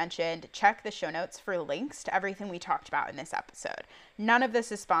tools we mentioned, check the show notes for links to everything we talked about in this episode. None of this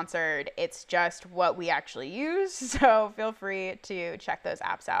is sponsored. It's just what we actually use. So feel free to check those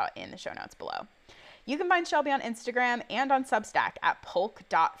apps out in the show notes below. You can find Shelbi on Instagram and on Substack at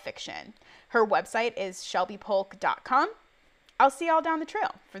polk.fiction. Her website is shelbipolk.com. I'll see y'all down the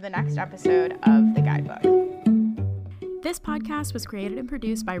trail for the next episode of The Guidebook. This podcast was created and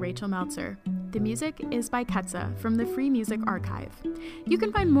produced by Rachel Meltzer. The music is by Ketsa from the Free Music Archive. You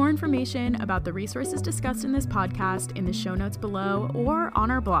can find more information about the resources discussed in this podcast in the show notes below or on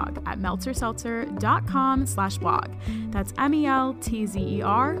our blog at meltzerseltzer.com/blog. That's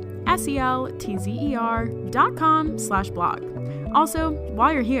meltzerseltzer.com/blog. Also,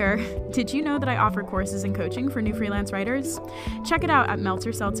 while you're here, did you know that I offer courses and coaching for new freelance writers? Check it out at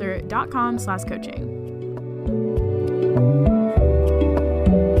meltzerseltzer.com/coaching.